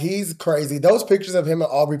 Like he's crazy. Those pictures of him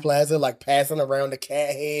and Aubrey Plaza like passing around the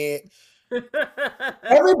cat head.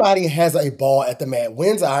 Everybody has a ball at the Met.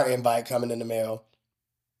 When's our invite coming in the mail?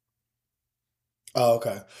 Oh,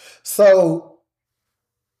 okay. So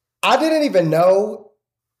I didn't even know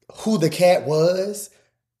who the cat was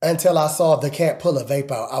until I saw the cat pull a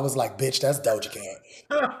vape out. I was like, bitch, that's Doja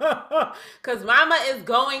Cat. Because mama is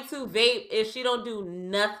going to vape if she don't do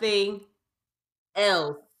nothing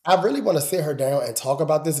else. I really want to sit her down and talk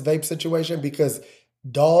about this vape situation because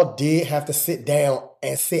Doll did have to sit down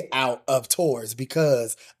and sit out of tours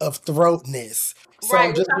because of throatness. So right.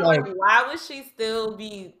 I'm just like, why would she still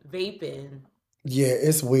be vaping? Yeah,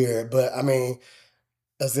 it's weird. But I mean,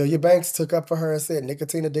 Azealia Banks took up for her and said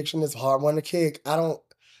nicotine addiction is a hard one to kick. I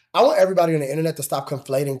want everybody on the internet to stop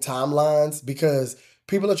conflating timelines because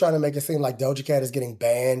people are trying to make it seem like Doja Cat is getting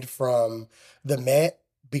banned from the Met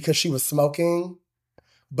because she was smoking.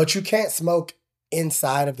 But you can't smoke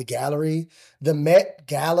inside of the gallery. The Met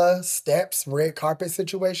Gala steps, red carpet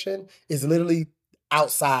situation is literally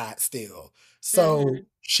outside still. So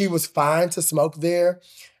she was fine to smoke there.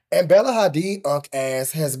 And Bella Hadid,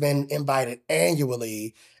 ass, has been invited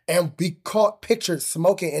annually and be caught pictured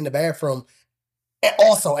smoking in the bathroom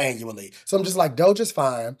also annually. So I'm just like, Doja's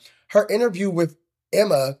fine. Her interview with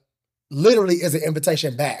Emma literally is an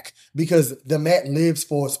invitation back because the Met lives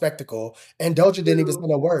for spectacle and Doja didn't even say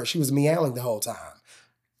a word. She was meowing the whole time.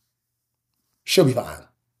 She'll be fine.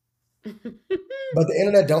 But the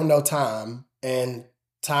internet don't know time, and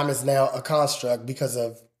time is now a construct because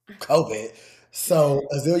of COVID. So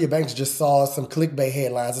Azealia Banks just saw some clickbait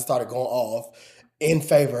headlines and started going off in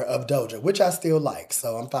favor of Doja, which I still like,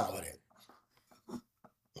 so I'm fine with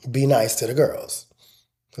it. Be nice to the girls,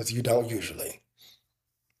 because you don't usually.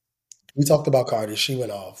 We talked about Cardi. She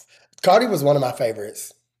went off. Cardi was one of my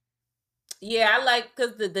favorites. Yeah, I like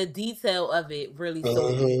because the detail of it really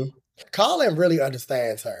sold. Colin really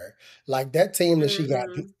understands her. Like that team that she got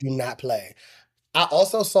do not play. I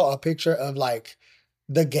also saw a picture of like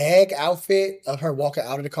the gag outfit of her walking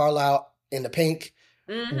out of the Carlisle in the pink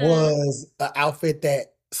was an outfit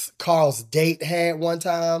that Carl's date had one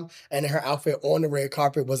time, and her outfit on the red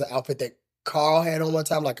carpet was an outfit that Carl had on one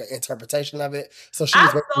time, like an interpretation of it. So I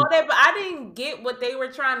saw that, but I didn't get what they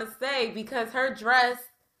were trying to say because her dress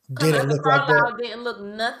didn't look like that. Didn't look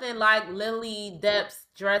nothing like Lily Depp's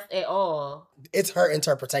dress at all. It's her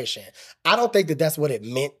interpretation. I don't think that that's what it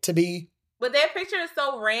meant to be. But that picture is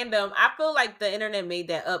so random. I feel like the internet made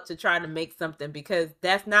that up to try to make something because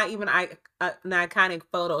that's not even an iconic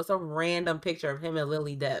photo. It's a random picture of him and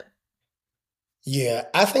Lily Depp. Yeah,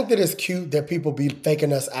 I think that it's cute that people be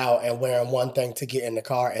faking us out and wearing one thing to get in the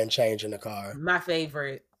car and change in the car. My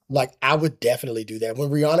favorite. Like, I would definitely do that. When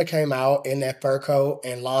Rihanna came out in that fur coat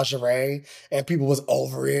and lingerie and people was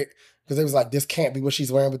over it because it was like, this can't be what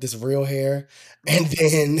she's wearing with this real hair. And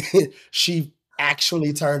then she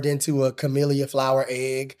actually turned into a camellia flower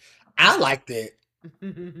egg. I liked it.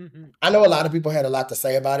 I know a lot of people had a lot to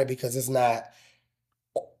say about it because it's not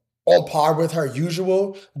on par with her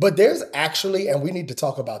usual, but there's actually, and we need to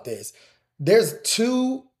talk about this, there's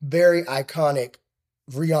two very iconic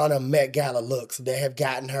Rihanna Met Gala looks that have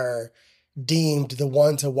gotten her deemed the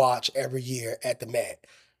one to watch every year at the Met.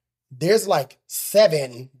 There's like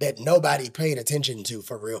 7 that nobody paid attention to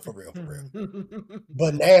for real.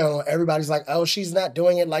 But now everybody's like, oh, she's not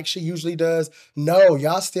doing it like she usually does. No,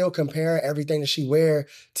 y'all still compare everything that she wear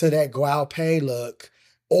to that Gualpe look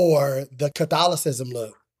or the Catholicism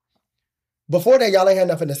look. Before that, y'all ain't had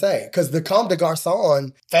nothing to say because the Comme des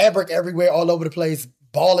Garçons, fabric everywhere, all over the place,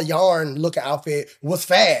 ball of yarn looking outfit was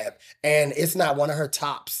fab. And it's not one of her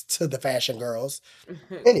tops to the fashion girls.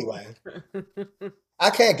 Anyway, I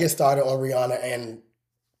can't get started on Rihanna and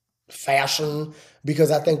fashion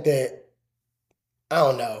because I think that, I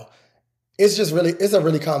don't know, it's a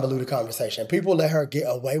really convoluted conversation. People let her get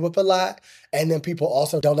away with a lot, and then people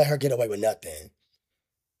also don't let her get away with nothing.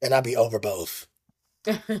 And I'd be over both.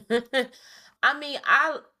 I mean,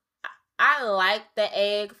 I like the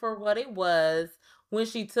egg for what it was. When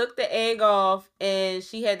she took the egg off and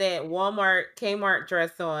she had that Kmart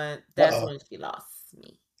dress on, that's when she lost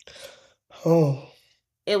me. Oh.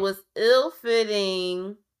 It was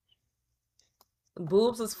ill-fitting.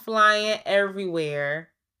 Boobs was flying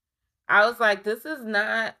everywhere. I was like, this is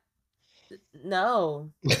not,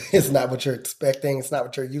 no. It's not what you're expecting. It's not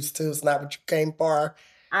what you're used to. It's not what you came for.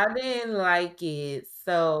 I didn't like it.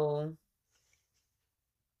 So,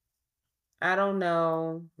 I don't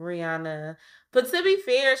know, Rihanna. But to be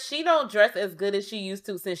fair, she don't dress as good as she used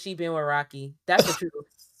to since she been with Rocky. That's the truth.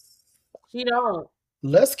 She don't.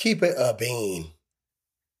 Let's keep it a bean.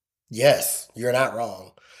 Yes, you're not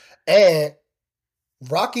wrong. And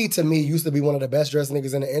Rocky, to me, used to be one of the best dressed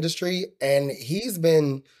niggas in the industry, and he's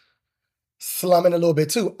been slumming a little bit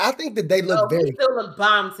too. I think that they look he still look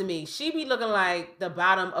bomb to me. She be looking like the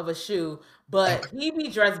bottom of a shoe, but he be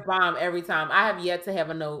dressed bomb every time. I have yet to have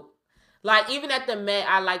a note. Like, even at the Met,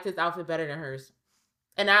 I liked his outfit better than hers.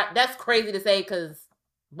 And that's crazy to say because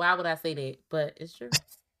why would I say that? But it's true.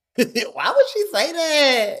 Why would she say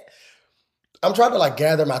that? I'm trying to like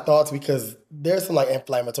gather my thoughts because there's some like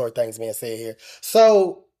inflammatory things being said here.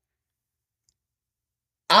 So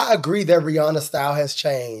I agree that Rihanna's style has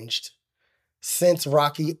changed since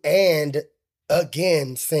Rocky and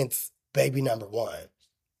again since baby number 1,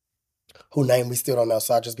 whose name we still don't know,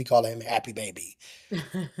 so I'll just be calling him Happy Baby.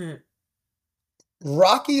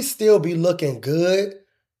 Rocky still be looking good,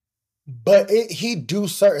 but he do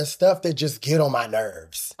certain stuff that just get on my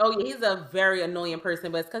nerves. Oh, yeah, he's a very annoying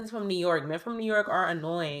person, but it's because he's from New York. Men from New York are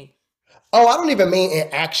annoying. Oh, I don't even mean in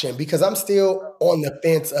action because I'm still on the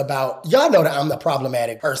fence about, y'all know that I'm the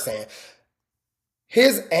problematic person.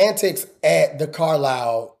 His antics at the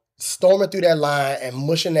Carlisle, storming through that line and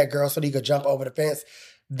mushing that girl so that he could jump over the fence,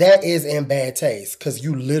 that is in bad taste because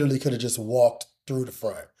you literally could have just walked through the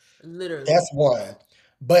front. Literally. That's one.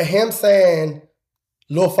 But him saying,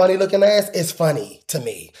 little funny looking ass is funny to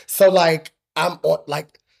me. So like, I'm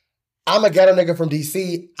a ghetto nigga from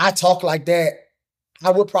DC. I talk like that.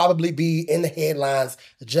 I would probably be in the headlines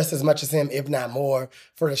just as much as him, if not more,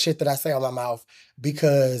 for the shit that I say on my mouth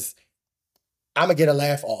because I'm going to get a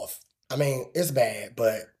laugh off. I mean, it's bad,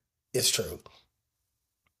 but it's true.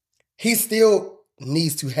 He still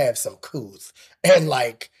needs to have some couth and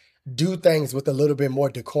like do things with a little bit more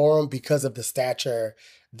decorum because of the stature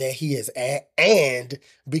that he is at and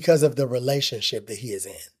because of the relationship that he is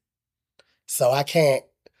in. So I can't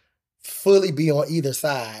fully be on either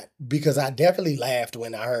side because I definitely laughed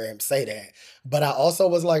when I heard him say that. But I also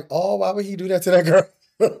was like, oh, why would he do that to that girl?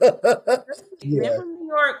 Yeah. Men from New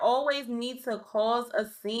York always need to cause a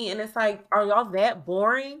scene. And it's like, are y'all that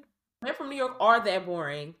boring? Men from New York are that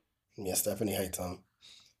boring. Yeah, Stephanie hates them.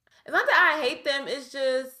 It's not that I hate them. It's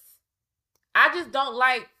just, I just don't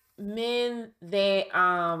like men that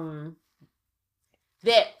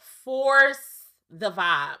that force the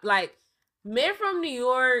vibe. Like, men from New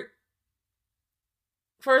York,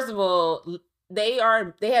 first of all, they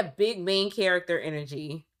have big main character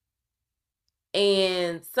energy.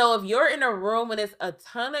 And so if you're in a room and it's a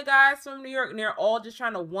ton of guys from New York and they're all just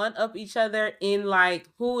trying to one up each other in like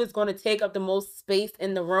who is going to take up the most space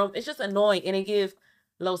in the room, it's just annoying and it gives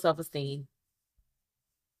low self-esteem.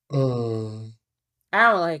 I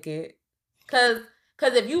don't like it. Cause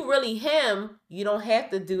if you really him, you don't have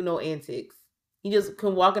to do no antics. You just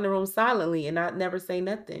can walk in the room silently and not never say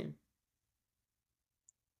nothing.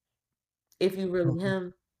 If you really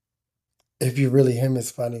him. If you really him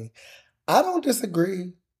is funny. I don't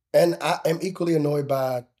disagree. And I am equally annoyed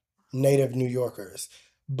by native New Yorkers.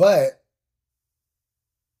 But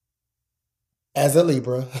as a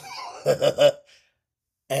Libra,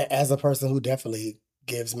 as a person who definitely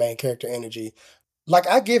gives main character energy, like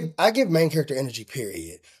I give main character energy,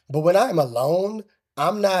 period. But when I'm alone,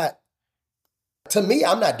 I'm not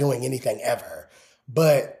doing anything ever.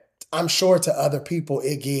 But I'm sure to other people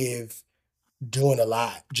it gives doing a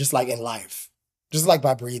lot, just like in life, just like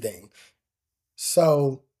by breathing.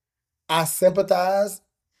 So I sympathize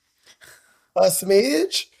a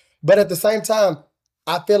smidge, but at the same time,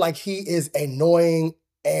 I feel like he is annoying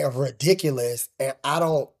and ridiculous, and I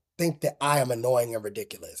don't think that I am annoying and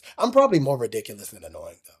ridiculous. I'm probably more ridiculous than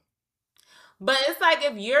annoying, though. But it's like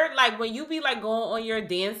if you're like, when you be like going on your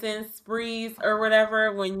dancing sprees or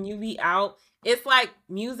whatever, when you be out, it's like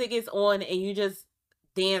music is on and you just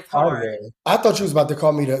dance hard. Oh, yeah. I thought you was about to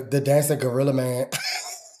call me the dancing gorilla man.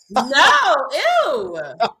 No, ew.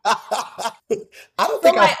 I don't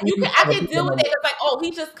think like I can deal with that. It's like, oh,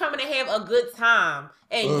 he's just coming to have a good time,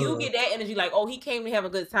 and you get that energy, like, oh, he came to have a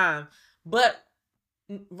good time. But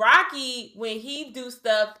Rocky, when he do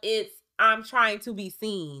stuff, it's I'm trying to be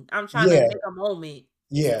seen. I'm trying to make a moment.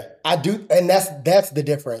 Yeah, I do, and that's the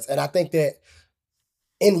difference. And I think that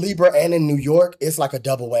in Libra and in New York, it's like a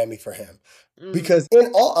double whammy for him. Because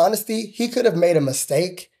in all honesty, he could have made a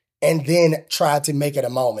mistake and then tried to make it a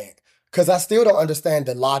moment. Because I still don't understand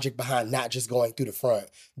the logic behind not just going through the front.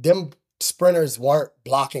 Them sprinters weren't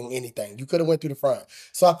blocking anything. You could have went through the front.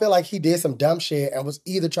 So I feel like he did some dumb shit and was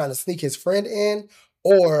either trying to sneak his friend in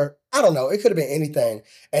or, I don't know, it could have been anything.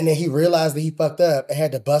 And then he realized that he fucked up and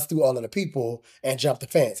had to bust through all of the people and jump the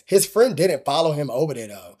fence. His friend didn't follow him over there,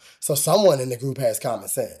 though. So someone in the group has common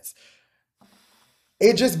sense.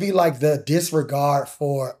 It'd just be like the disregard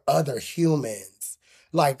for other humans.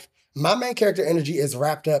 Like, my main character energy is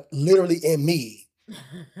wrapped up literally in me.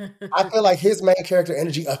 I feel like his main character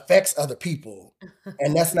energy affects other people,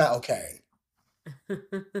 and that's not okay.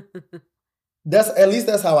 At least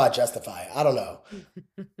that's how I justify it. I don't know.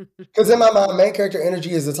 Because in my mind, main character energy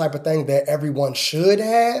is the type of thing that everyone should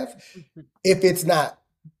have if it's not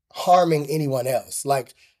harming anyone else.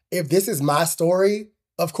 Like, if this is my story,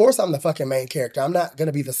 of course I'm the fucking main character. I'm not going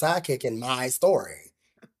to be the sidekick in my story.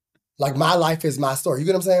 Like, my life is my story. You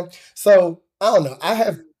get what I'm saying? So, I don't know. I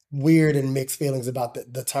have weird and mixed feelings about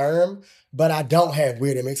the term, but I don't have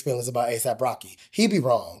weird and mixed feelings about A$AP Rocky. He be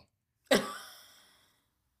wrong.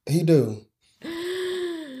 He do.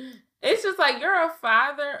 It's just like, you're a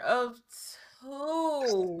father of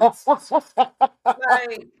two. Like,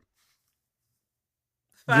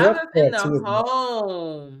 fathers in the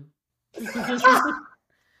home.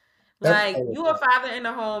 Like, you a father in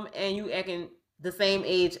the home and you acting the same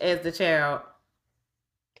age as the child.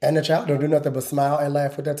 And the child don't do nothing but smile and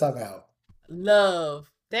laugh with their tongue out. Love.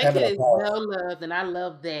 That kid is well loved, and I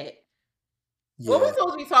love that. Yeah. What we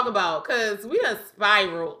supposed to be talking about? Because we done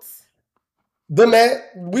spiraled. The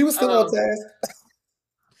Met, we were still on task.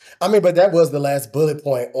 I mean, but that was the last bullet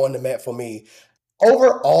point on the Met for me.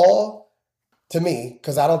 Overall, to me,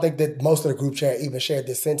 because I don't think that most of the group chat even shared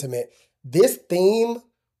this sentiment, this theme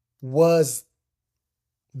was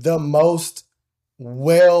the most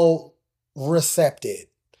well-recepted.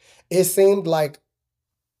 It seemed like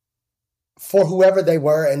for whoever they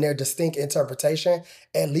were and their distinct interpretation,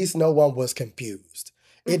 at least no one was confused.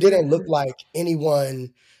 It didn't look like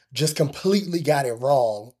anyone just completely got it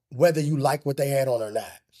wrong, whether you like what they had on or not.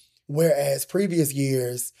 Whereas previous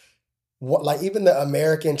years, like even the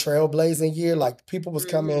American trailblazing year, like people was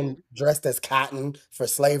coming dressed as cotton for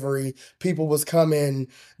slavery. People was coming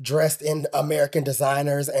dressed in American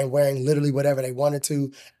designers and wearing literally whatever they wanted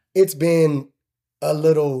to. It's been a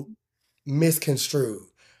little misconstrued.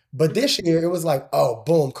 But this year, it was like, oh,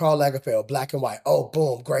 boom, Karl Lagerfeld, black and white. Oh,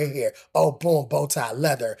 boom, gray hair. Oh, boom, bow tie,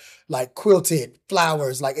 leather, like quilted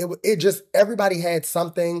flowers. Like it just, everybody had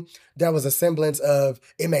something that was a semblance of,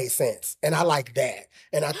 it made sense. And I like that.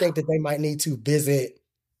 And I think that they might need to visit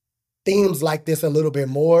themes like this a little bit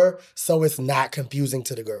more so it's not confusing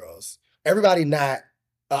to the girls. Everybody not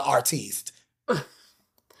an artiste.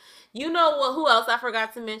 You know what? Who else I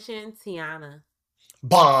forgot to mention? Tiana.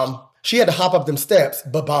 Bomb. She had to hop up them steps,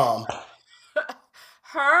 but bomb.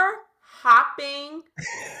 Her hopping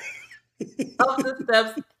up the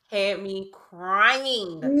steps had me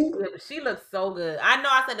crying. She looks so good. I know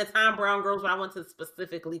I said the Tom Brown girls, but I want to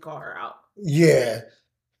specifically call her out. Yeah.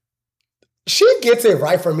 She gets it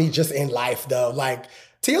right for me just in life, though. Like,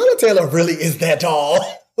 Teyana Taylor really is that doll.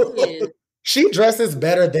 She dresses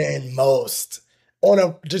better than most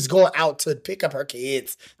on just going out to pick up her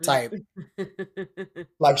kids type.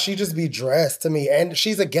 Like, she just be dressed to me. And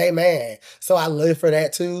she's a gay man. So I live for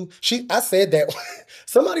that too. I said that.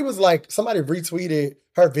 Somebody retweeted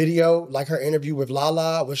her video, like her interview with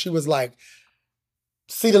Lala, where she was like,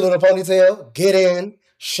 see the little ponytail? Get in.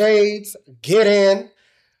 Shades, get in.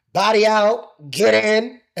 Body out, get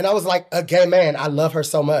in. And I was like, a gay man. I love her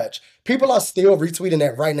so much. People are still retweeting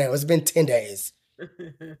that right now. It's been 10 days.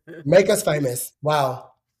 Make us famous.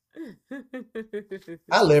 Wow.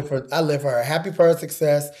 I live for her. Happy for her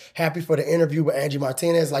success. Happy for the interview with Angie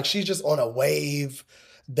Martinez. Like, she's just on a wave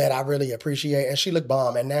that I really appreciate. And she looked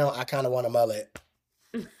bomb. And now I kind of want a mullet.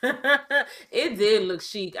 It did look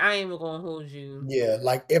chic. I ain't even gonna hold you. Yeah,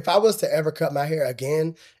 like if I was to ever cut my hair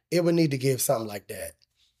again, it would need to give something like that.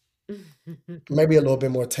 Maybe a little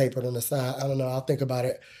bit more tapered on the side. I don't know. I'll think about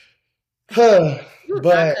it. You're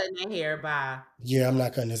not cutting that hair, bye. Yeah, I'm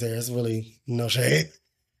not cutting his hair. It's really no shade.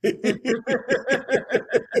 No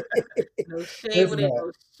shade with it.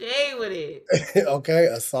 No shade with it. Okay,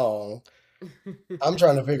 a song. I'm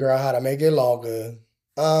trying to figure out how to make it longer.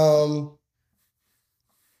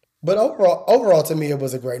 But overall, to me, it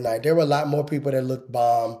was a great night. There were a lot more people that looked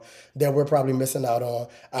bomb that we're probably missing out on.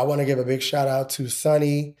 I want to give a big shout out to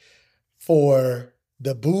Sunny for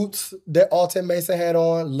the boots that Alton Mason had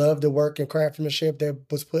on. Love the work and craftsmanship that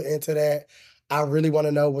was put into that. I really want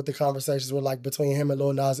to know what the conversations were like between him and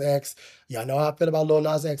Lil Nas X. Y'all know how I feel about Lil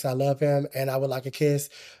Nas X. I love him and I would like a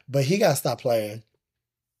kiss, but he got to stop playing.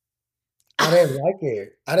 I didn't like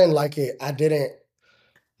it.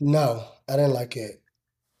 No, I didn't like it.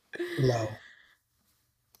 No.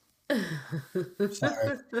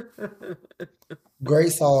 Sorry.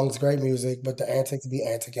 Great songs, great music, but the antics be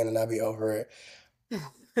anticing and I be over it.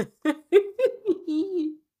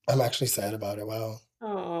 I'm actually sad about it. Wow.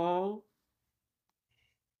 Oh.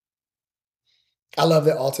 I love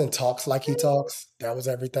that Alton talks like he talks. That was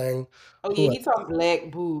everything. Oh yeah, he talked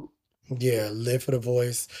black boot. Yeah, live for the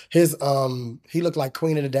voice. His he looked like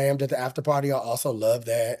Queen of the Damned at the after party. I also love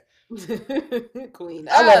that. Queen.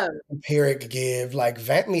 I love Empiric give, like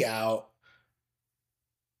vamp me out.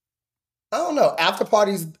 I don't know. The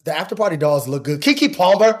after party dolls look good. Keke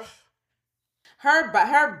Palmer.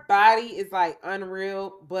 Her body is like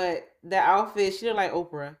unreal, but the outfit, she look like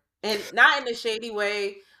Oprah. And not in a shady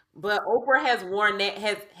way, but Oprah has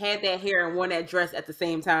had that hair and worn that dress at the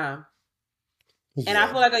same time. Yeah. And I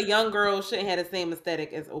feel like a young girl shouldn't have the same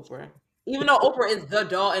aesthetic as Oprah. Even though Oprah is the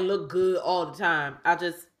doll and look good all the time. I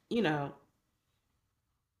just,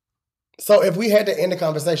 So if we had to end the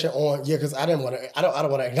conversation on, because I don't want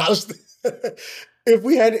to acknowledge if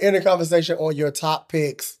we had to end the conversation on your top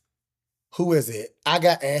picks, who is it? I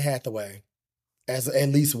got Anne Hathaway as at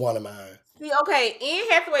least one of mine. See, okay, Anne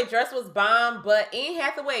Hathaway dress was bomb, but Anne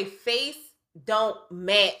Hathaway face don't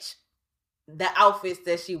match the outfits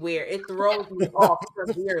that she wear. It throws me off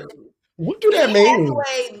severely. What do that mean?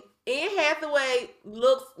 Anne Hathaway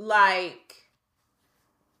looks like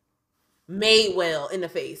made well in the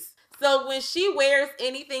face. So when she wears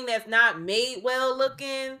anything that's not made well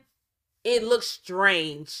looking, it looks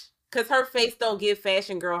strange. Because her face don't give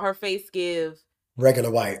fashion girl. Her face give... regular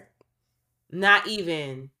white. Not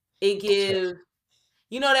even. It give...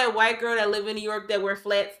 You know that white girl that live in New York that wear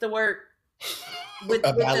flats to work? With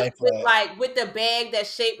the bag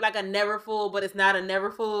that's shaped like a Neverfull, but it's not a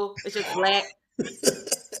Neverfull. It's just black.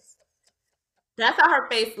 That's how her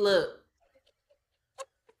face look.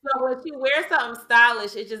 So when she wears something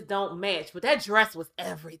stylish, it just don't match. But that dress was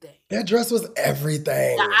everything. That dress was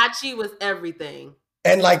everything. The Achi was everything.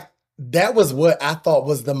 And like, that was what I thought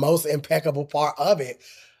was the most impeccable part of it.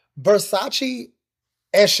 Versace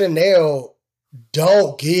and Chanel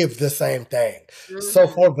don't give the same thing. Mm-hmm. So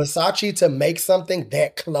for Versace to make something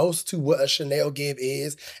that close to what a Chanel give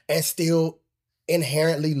is and still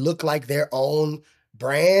inherently look like their own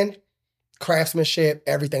brand, craftsmanship,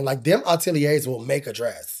 everything. Like them ateliers will make a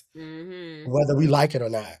dress, whether we like it or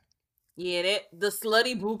not. Yeah, the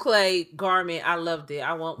slutty boucle garment, I loved it.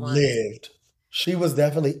 I want one. Lived. She was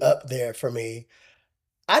definitely up there for me.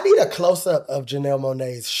 I need a close-up of Janelle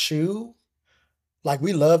Monáe's shoe. Like,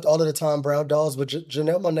 we loved all of the Tom Brown dolls, but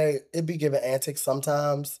Janelle Monáe, it be giving antics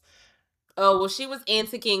sometimes. Oh, well, she was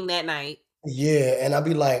antiquing that night. Yeah, and I'd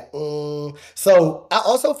be like, So I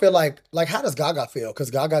also feel like how does Gaga feel? Because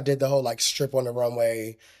Gaga did the whole like strip on the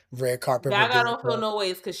runway, red carpet. Gaga don't feel no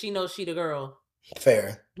ways because she knows she the girl.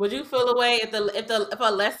 Fair. Would you feel a way if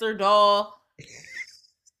a lesser doll?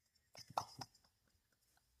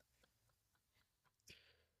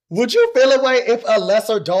 Would you feel a way if a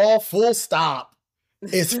lesser doll, full stop,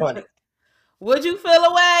 is funny? Would you feel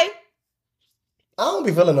a way? I don't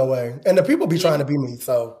be feeling no way. And the people be trying to be me,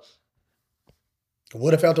 so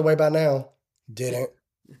would have felt a way by now. Didn't.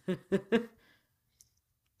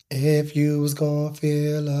 If you was gonna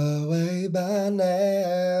feel a way by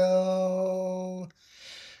now,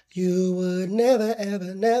 you would never,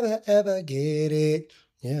 ever, never, ever get it.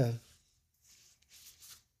 Yeah.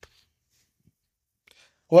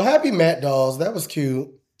 Well, happy Matt Dolls. That was cute.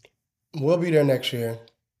 We'll be there next year.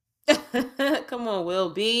 Come on, Will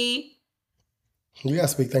B. You gotta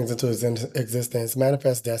speak things into existence.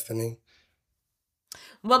 Manifest destiny.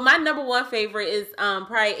 Well, my number one favorite is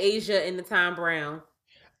probably Asia and the Tom Brown.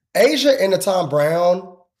 Asia and the Tom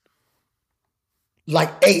Brown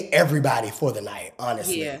like ate everybody for the night,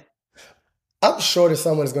 honestly. Yeah. I'm sure that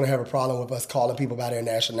someone is going to have a problem with us calling people by their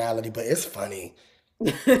nationality, but it's funny.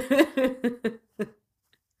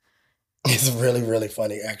 It's really, really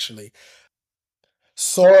funny, actually.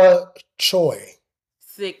 Sora Choi.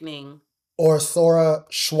 Sickening. Or Sora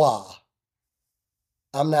Schwa.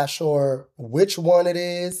 I'm not sure which one it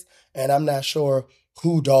is, and I'm not sure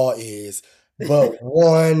who doll is, but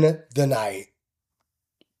won the night.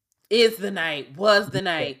 Is the night. Was the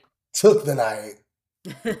night. Took the night.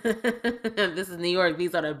 This is New York.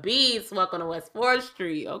 These are the beats. Welcome to West 4th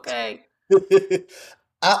Street. Okay.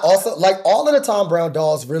 I also like all of the Tom Brown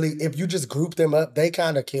dolls. Really, if you just group them up, they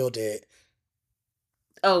kind of killed it.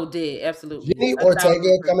 Oh, did absolutely. Jenny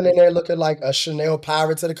Ortega coming in there looking like a Chanel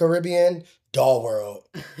Pirates of the Caribbean. Doll World.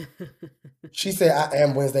 She said, "I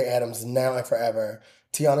am Wednesday Addams now and forever."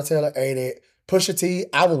 Tiana Taylor ate it. Pusha T,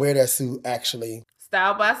 I would wear that suit actually.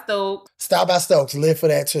 Style by Stokes. Style by Stokes, live for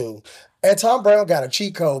that too. And Tom Brown got a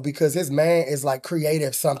cheat code because his man is like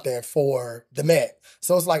creative something for the Met.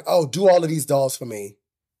 So it's like, oh, do all of these dolls for me.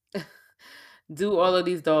 Do all of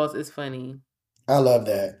these dolls is funny. I love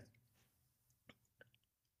that.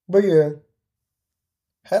 But yeah,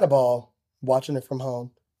 had a ball watching it from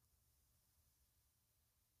home.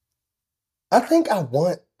 I think I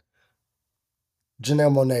want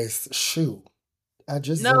Janelle Monáe's shoe.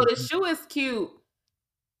 The shoe is cute.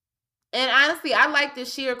 And honestly, I like the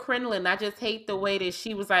sheer crinoline. I just hate the way that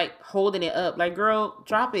she was like holding it up. Like, girl,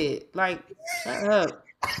 drop it. Like, shut up.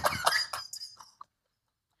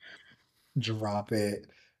 Drop it.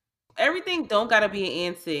 Everything don't gotta be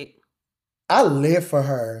an antic. I live for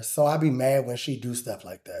her, so I be mad when she do stuff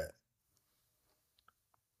like that.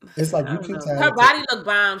 It's like you keep telling her body looked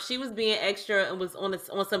bomb. She was being extra and was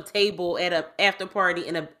on some table at a after party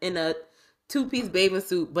in a 2-piece bathing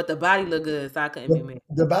suit, but the body looked good, so I couldn't be mad.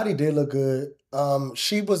 The body did look good.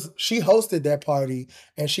 She hosted that party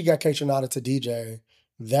and she got Kaytranada to DJ.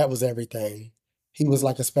 That was everything. He was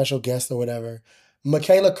like a special guest or whatever.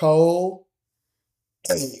 Michaela Cole.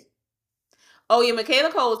 Oh yeah,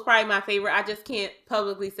 Michaela Cole was probably my favorite. I just can't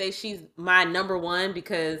publicly say she's my number one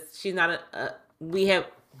because she's not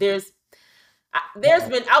there's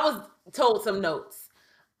been, I was told some notes.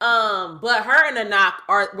 But her and Anak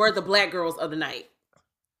were the black girls of the night.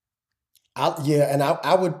 Anak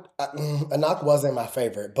wasn't my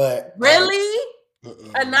favorite, but really,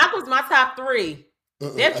 Anak was my top 3.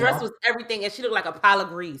 That dress was everything, and she looked like a pile of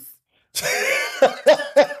grease.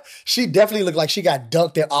 She definitely looked like she got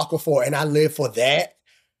dunked at Aquaphor, and I live for that.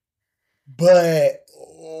 But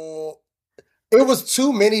it was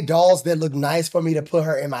too many dolls that looked nice for me to put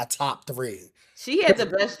her in my top 3. She had the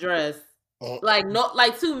best dress.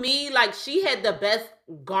 To me, like she had the best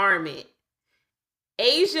garment.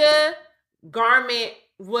 Asia garment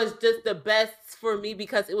was just the best for me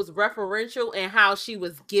because it was referential and how she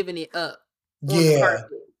was giving it up. Yeah.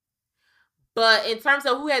 But in terms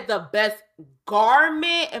of who had the best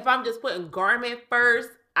garment, if I'm just putting garment first,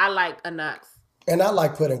 I like Anak's. And I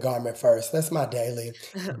like putting garment first. That's my daily.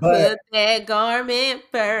 Put that garment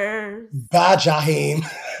first. Bye, Jaheim.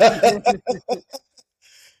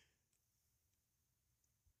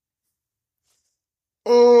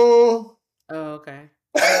 Oh, okay.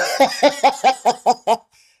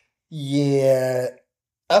 Yeah.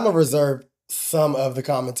 I'm going to reserve some of the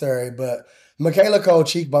commentary, but Michaela Cole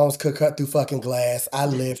cheekbones could cut through fucking glass. I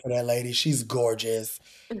live for that lady. She's gorgeous.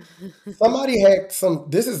 Somebody had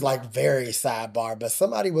this is like very sidebar, but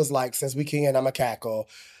somebody was like, since we can, I'm a cackle.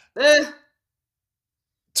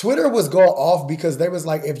 Twitter was going off because they was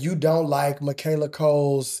like, if you don't like Michaela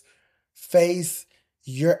Cole's face,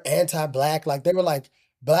 you're anti-Black. Like they were like,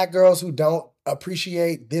 Black girls who don't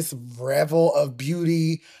appreciate this revel of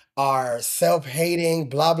beauty are self-hating,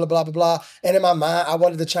 blah, blah, blah, blah, blah. And in my mind, I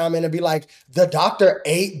wanted to chime in and be like, the doctor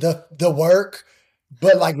ate the work,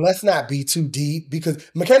 but like, let's not be too deep because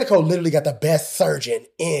Michaela Cole literally got the best surgeon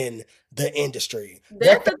in the industry.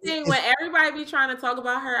 That's the thing when everybody be trying to talk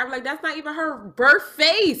about her. I'm like, that's not even her birth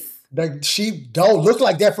face. Like, she don't look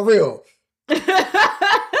like that for real.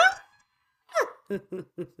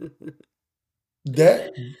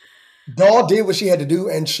 That doll did what she had to do,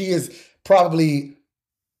 and she is probably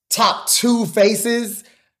top 2 faces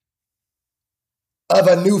of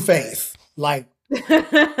a new face. Like who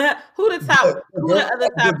the other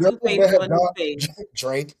top 2 faces of a new face?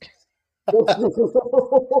 Drake.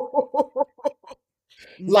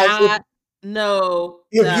 Like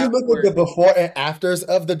if you look at the before and afters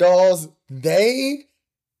of the dolls, their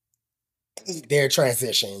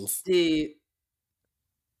transitions. Dude.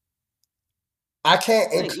 I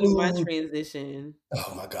can't include my transition.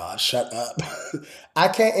 Oh my God, shut up. I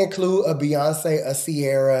can't include a Beyonce, a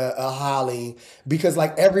Sierra, a Holly, because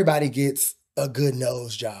like everybody gets a good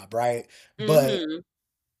nose job, right? But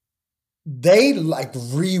they like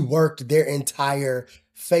reworked their entire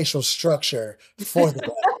facial structure for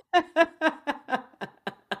the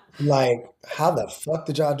Like, how the fuck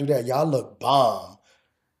did y'all do that? Y'all look bomb.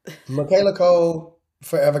 Michaela Cole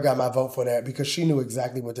forever got my vote for that because she knew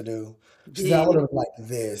exactly what to do. She said, I want to look like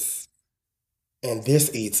this, and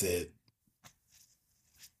this eats it.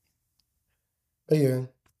 But yeah.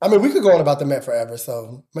 I mean, we could go on about the Met forever,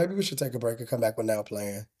 so maybe we should take a break and come back with Now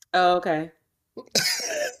Playing. Oh, okay.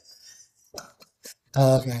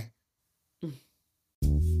 Okay.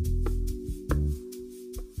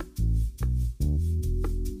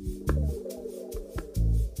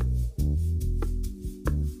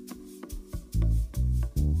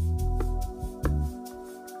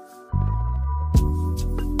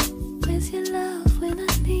 Where's your love when I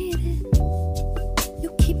need it?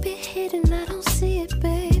 You keep it hidden, I don't see it,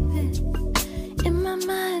 baby. In my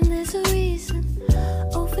mind, there's a reason.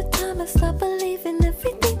 Over time, I stop believing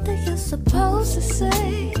everything that you're supposed to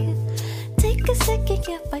say. Take a second,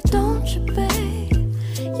 yeah, why don't you, babe?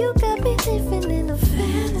 You got me living in a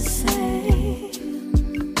fantasy.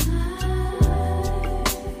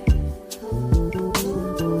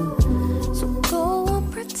 So go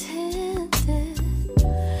on pretending,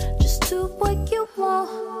 just do what you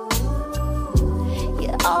want.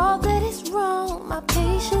 Yeah, all that is wrong, my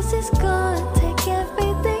patience is gone. Take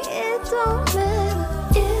everything, it don't matter.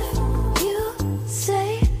 If you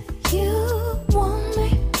say you want me,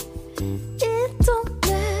 it don't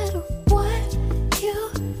matter what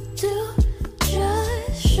you do,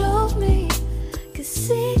 just show me. 'Cause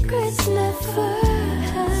secrets never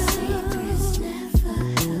help. Secrets never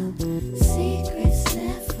help. Secrets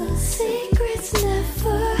never help. Secrets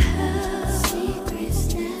never help.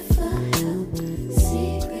 Secrets never help.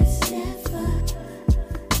 Secrets never.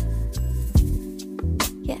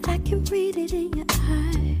 Yeah, I can read it in your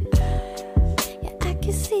eyes. Yeah, I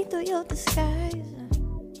can see through your disguise.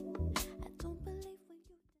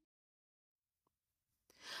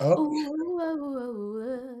 I don't believe when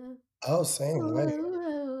you. Oh, same way.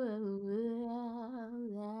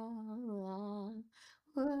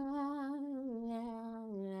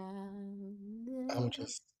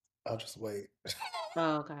 I'll just wait.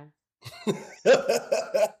 Oh, okay.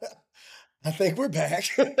 I think we're back.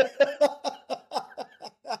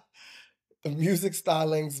 The music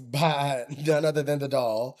stylings by none other than the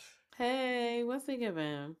doll. Hey, what's he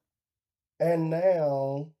giving? And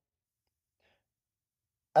now,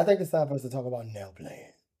 I think it's time for us to talk about Now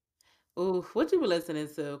Playing. Ooh, what you were listening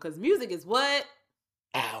to? Because music is what?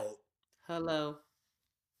 Out. Hello.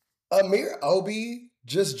 Amir Obi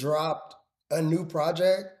just dropped a new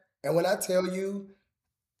project. And when I tell you,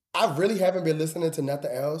 I really haven't been listening to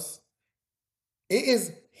nothing else. It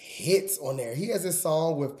is hits on there. He has this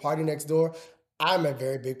song with Party Next Door. I'm a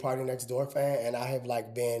very big Party Next Door fan, and I have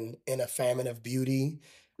like been in a famine of beauty.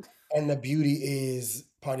 And the beauty is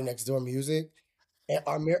Party Next Door music. And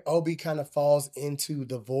Amir Obi kind of falls into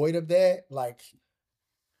the void of that. Like,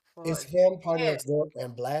 it's him, Party Next Door,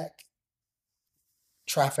 and Black.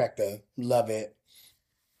 Trifecta. Love it.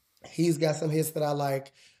 He's got some hits that I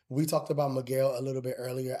like. We talked about Miguel a little bit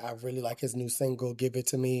earlier. I really like his new single, Give It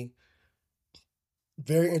To Me.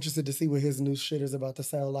 Very interested to see what his new shit is about to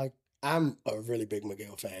sound like. I'm a really big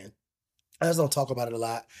Miguel fan. I just don't talk about it a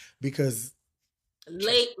lot because...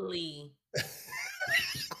 Lately.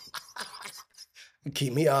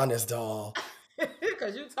 Keep me honest, doll.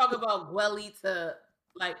 Because you talk about Gwelly to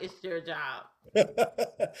Like it's your job.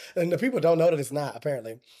 And the people don't know that it's not,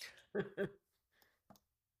 apparently.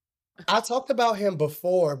 I talked about him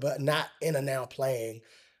before, but not in a Now Playing.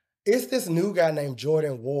 It's this new guy named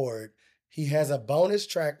Jordan Ward. He has a bonus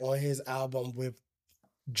track on his album with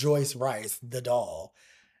Joyce Rice, The Doll.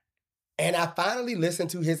 And I finally listened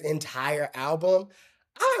to his entire album.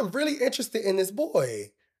 I am really interested in this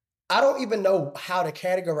boy. I don't even know how to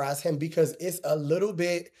categorize him because it's a little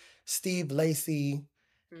bit Steve Lacy.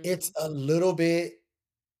 Mm-hmm. It's a little bit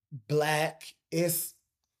Black. It's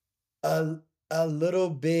a little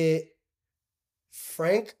bit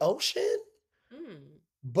Frank Ocean,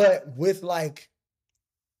 but with like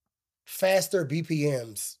faster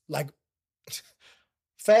BPMs, like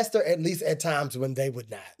faster at least at times when they would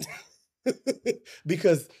not.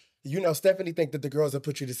 Because Stephanie think that the girls will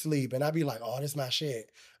put you to sleep, and I'd be like, oh, this is my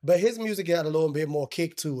shit. But his music got a little bit more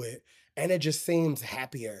kick to it, and it just seems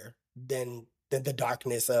happier than the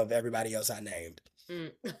darkness of everybody else I named.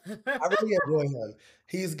 I really enjoy him.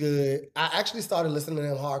 He's good. I actually started listening to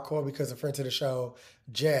him hardcore because a friend to the show,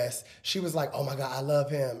 Jess, she was like, oh my God, I love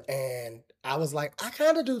him. And I was like, I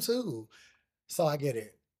kind of do too. So I get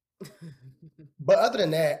it. But other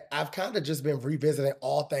than that, I've kind of just been revisiting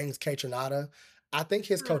all things Kaytranada. I think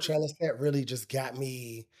his Coachella set really just got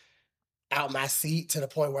me out my seat to the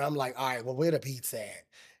point where I'm like, all right, well, where the beats at?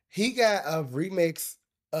 He got a remix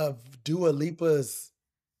of Dua Lipa's,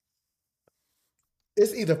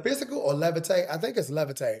 it's either Physical or Levitate. I think it's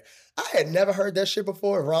Levitate. I had never heard that shit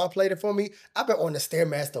before. Ron played it for me. I've been on the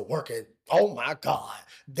Stairmaster working. Oh my God.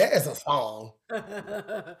 That is a song.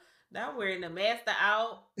 Now wearing the master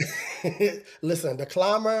out. Listen, the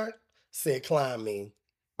climber said climb me.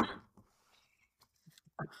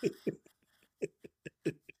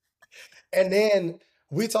 And then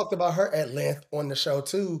we talked about her at length on the show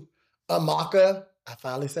too. Amaka. I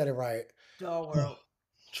finally said it right. Doll World.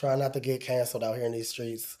 Try not to get canceled out here in these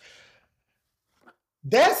streets.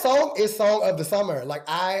 That song is song of the summer. Like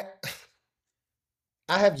I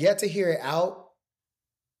have yet to hear it out,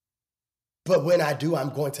 but when I do,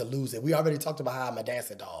 I'm going to lose it. We already talked about how I'm a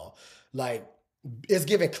dancing doll. Like it's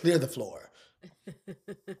giving Clear the Floor.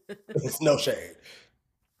 It's no shade.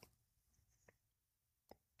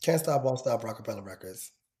 Can't Stop, Won't Stop, Rockapella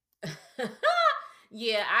Records.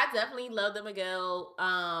 Yeah, I definitely love the Miguel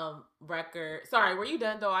record. Sorry, were you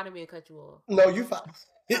done though? I didn't mean to cut you off. No, you fine.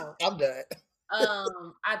 Oh. I'm done.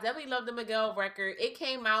 I definitely love the Miguel record. It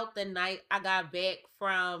came out the night I got back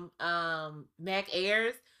from Mac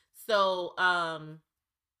Airs. So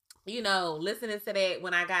listening to that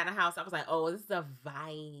when I got in the house, I was like, oh, this is a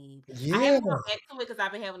vibe. Yeah. I haven't gone back to it because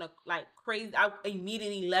I've been having a crazy. I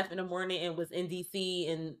immediately left in the morning and was in DC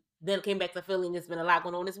and then came back to Philly, and it's been a lot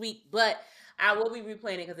going on this week. But I will be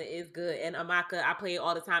replaying it because it is good. And Amaka, I play it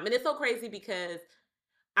all the time. And it's so crazy because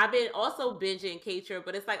I've been also binging Kaytra,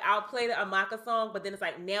 but it's like I'll play the Amaka song, but then it's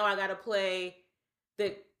like now I got to play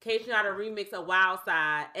the Kaytranada remix of Wild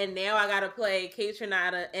Side. And now I got to play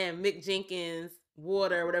Kaytranada and Mick Jenkins'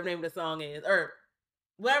 Water, whatever the name of the song is. Or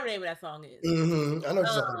whatever the name of that song is. Mm-hmm. I know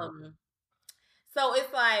what you're talking about. So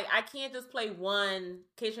it's like I can't just play one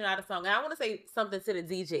Kaytranada song. And I want to say something to the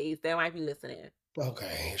DJs that might be listening.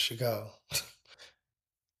 Okay, here she go.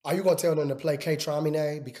 Are you gonna tell them to play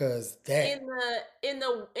K-Tramine? Because that in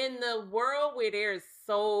the world where there's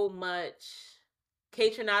so much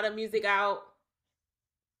Kaytranada music out,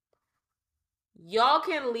 y'all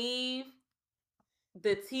can leave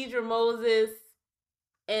the Tidra Moses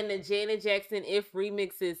and the Janet Jackson If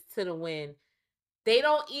remixes to the wind. They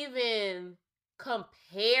don't even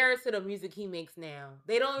compare to the music he makes now.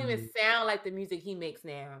 They don't even sound like the music he makes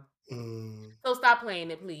now. So stop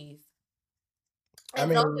playing it, please. And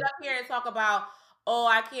don't get up here and talk about, oh,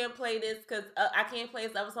 I can't play this because I can't play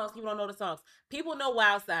this other songs. People don't know the songs. People know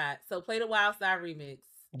Wild Side, so play the Wild Side remix.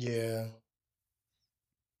 Yeah.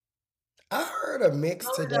 I heard a mix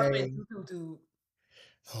today.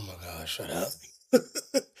 Oh my God, shut up.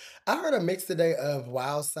 I heard a mix today of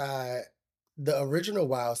Wild Side, the original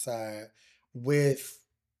Wild Side, with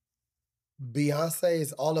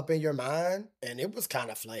Beyonce's All Up in Your Mind, and it was kind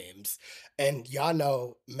of flames. And y'all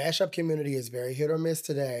know, mashup community is very hit or miss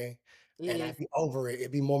today, and I'd be over it.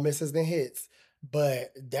 It'd be more misses than hits. But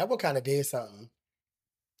that one kind of did something.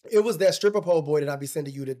 It was that stripper pole boy that I'd be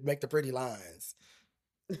sending you to make the pretty lines.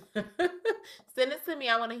 Send it to me.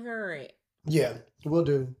 I want to hear it. Yeah, we'll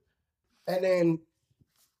do. And then,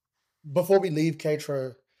 before we leave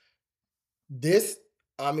Kaytra, this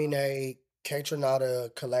Amine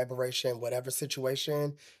Kaytranada collaboration, whatever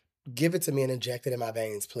situation, give it to me and inject it in my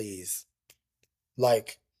veins, please.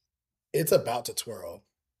 Like, it's about to twirl.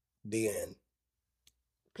 The end.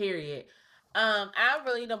 Period. I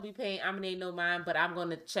really don't be paying Aminé no mind, but I'm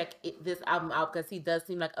gonna check this album out because he does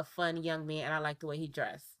seem like a fun young man, and I like the way he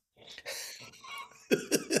dressed.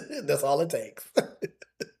 That's all it takes.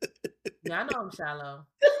 Yeah, I know I'm shallow.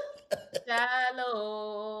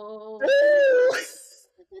 Shallow.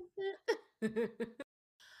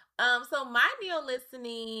 So my neo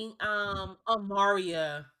listening,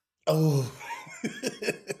 Amaria. Oh,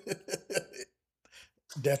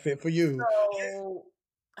 that's it for you. So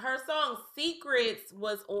her song Secrets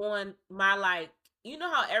was on my you know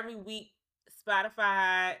how every week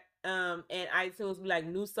Spotify and iTunes be like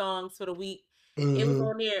new songs for the week. It was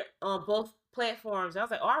on there on both platforms. I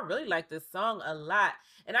was like, oh, I really like this song a lot.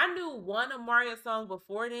 And I knew one Amaria song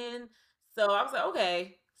before then. So I was like,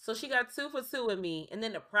 okay. So she got 2 for 2 with me. And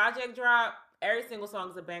then the project drop. Every single song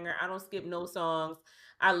is a banger. I don't skip no songs.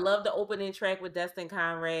 I love the opening track with Destin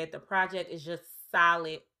Conrad. The project is just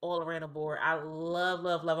solid all around the board. I love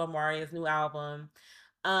Amaria's new album.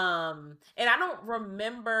 And I don't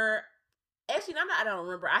remember. Actually, I don't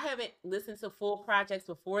remember. I haven't listened to full projects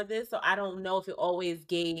before this, so I don't know if it always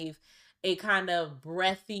gave a kind of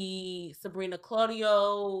breathy Sabrina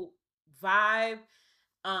Claudio vibe.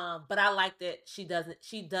 But I like that she does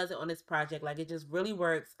it on this project. Like, it just really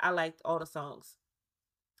works. I liked all the songs.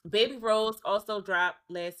 Baby Rose also dropped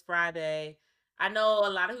last Friday. I know a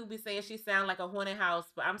lot of people be saying she sound like a haunted house,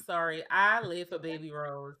 but I'm sorry. I live for Baby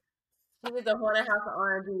Rose. She was the haunted house of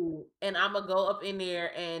R&B, and I'm gonna go up in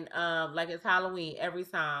there and like it's Halloween every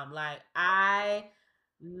time. Like, I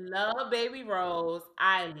love Baby Rose.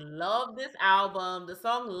 I love this album. The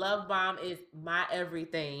song Love Bomb is my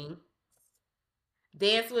everything.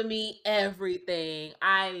 Dance With Me, everything.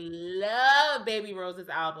 I love Baby Rose's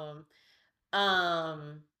album.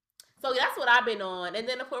 So that's what I've been on. And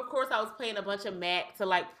then of course I was playing a bunch of Mac to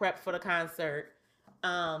like prep for the concert.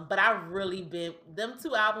 But I've really been them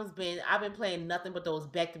 2 albums I've been playing nothing but those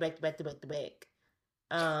back to back.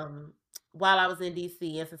 While I was in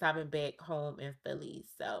DC and since I've been back home in Philly.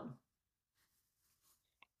 So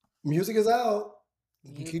music is out.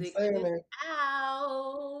 You keep saying it.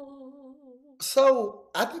 So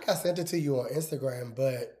I think I sent it to you on Instagram,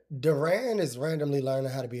 but Duran is randomly learning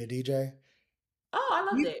how to be a DJ. Oh, I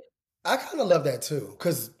love it. I kind of love that too,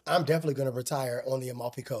 because I'm definitely going to retire on the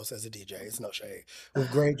Amalfi Coast as a DJ. It's no shade.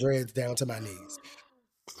 With great dreads down to my knees.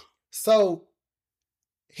 So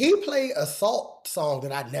he played a Salt song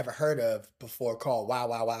that I'd never heard of before called Why,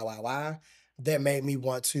 Why, Why, Why, Why. That made me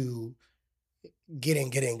want to get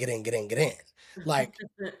in. Like,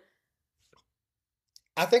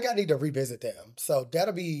 I think I need to revisit them. So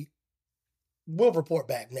we'll report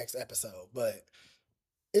back next episode, but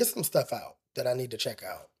it's some stuff out that I need to check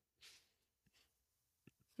out.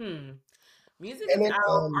 Music is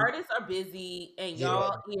out. Artists are busy, and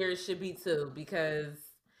y'all here should be too, because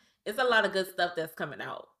it's a lot of good stuff that's coming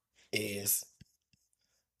out.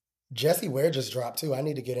 Jessie Ware just dropped too. I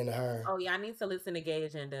need to get into her. Oh yeah, I need to listen to Gay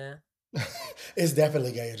Agenda. It's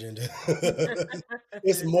definitely Gay Agenda.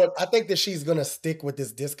 It's more. I think that she's gonna stick with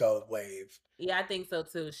this disco wave. Yeah, I think so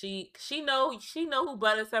too. She know who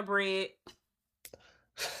butters her bread.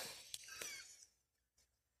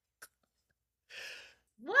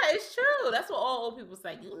 What? It's true. That's what all old people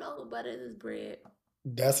say. You know who butters his bread.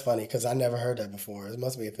 That's funny because I never heard that before. It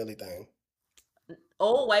must be a Philly thing.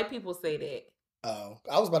 Old white people say that. Oh,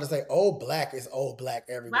 I was about to say old black is old black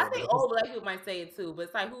everywhere. I think old black people might say it too, but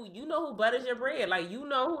it's like who butters your bread? Like, you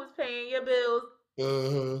know who's paying your bills.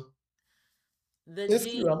 The it's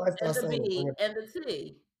G cute. I might and start the saying B it. and the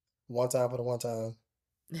T. One time for the one time.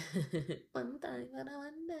 One time for the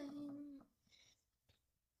one time.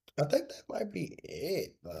 I think that might be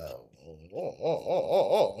it. I don't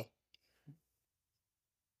know.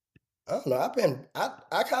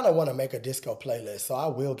 I kind of want to make a disco playlist, so I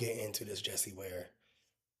will get into this Jessie Ware.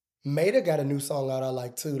 Maida got a new song out I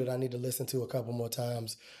like too that I need to listen to a couple more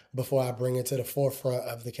times before I bring it to the forefront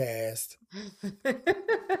of the cast.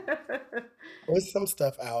 There's some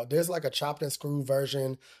stuff out. There's like a chopped and screwed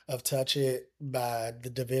version of Touch It by The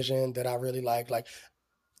Division that I really like. Like,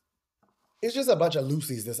 it's just a bunch of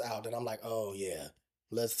Lucy's that's out that I'm like, oh yeah,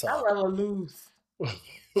 let's talk. I love a loose.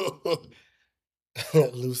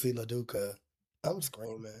 Lucy LaDuca. I'm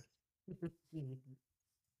screaming.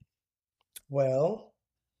 Well,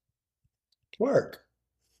 work.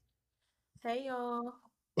 Hey y'all.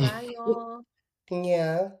 Bye y'all.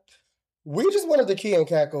 Yeah. We just wanted the key and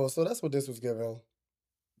cackle, so that's what this was giving.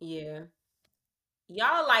 Yeah.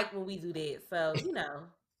 Y'all like when we do that, so you know.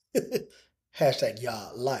 Hashtag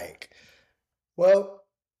y'all like. Well,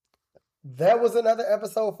 that was another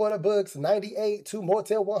episode for the books. 98 to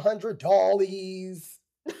Motel 100 Dollies.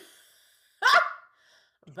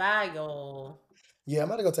 Bye, y'all. Yeah, I'm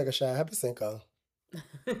about to go take a shot. Happy Cinco.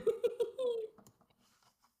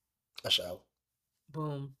 A show.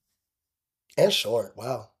 Boom. And short.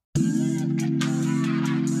 Wow.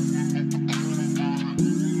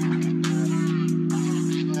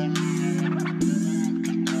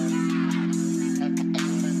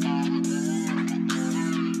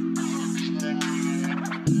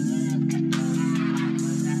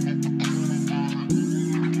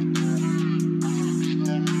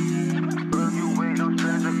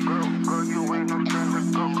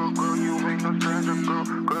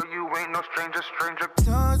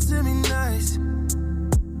 Talk to me nice.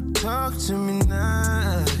 Talk to me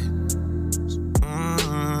nice.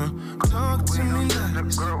 Talk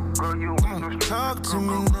to me nice. Talk to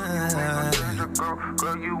me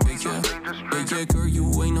nice. Yeah, girl,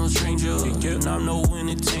 you ain't no stranger. And I'm no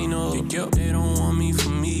entertainer. They don't want me for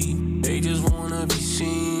me. They just wanna be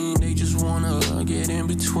seen. They just wanna get in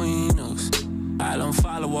between us. I don't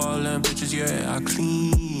follow all them bitches, yeah, I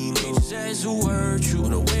clean. They just ask who hurt you.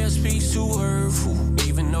 The way I speak's too hurtful.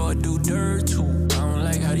 Even though I do dirt too. I don't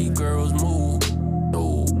like how these girls move.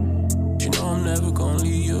 No, you know I'm never gonna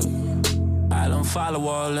leave you. I don't follow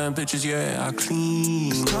all them bitches, yeah, I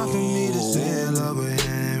clean. It's time for me to say love, but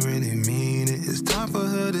I ain't really mean it. It's time for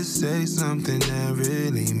her to say something that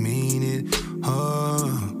really mean it.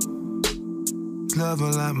 Oh, love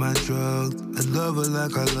her like my drugs. I love her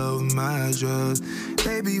like I love my drugs.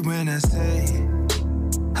 Baby, when I say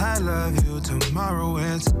I love you tomorrow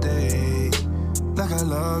and today, like I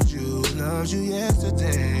loved you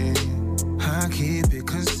yesterday. I keep it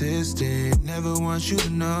consistent. Never want you to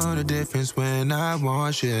know the difference when I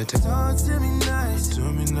want you to talk to me nice. To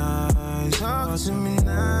me nice. Talk to me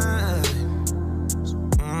nice.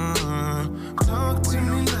 Talk to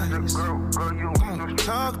me nice.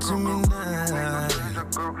 Talk to me nice.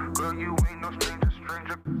 Girl, you ain't no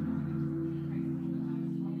stranger.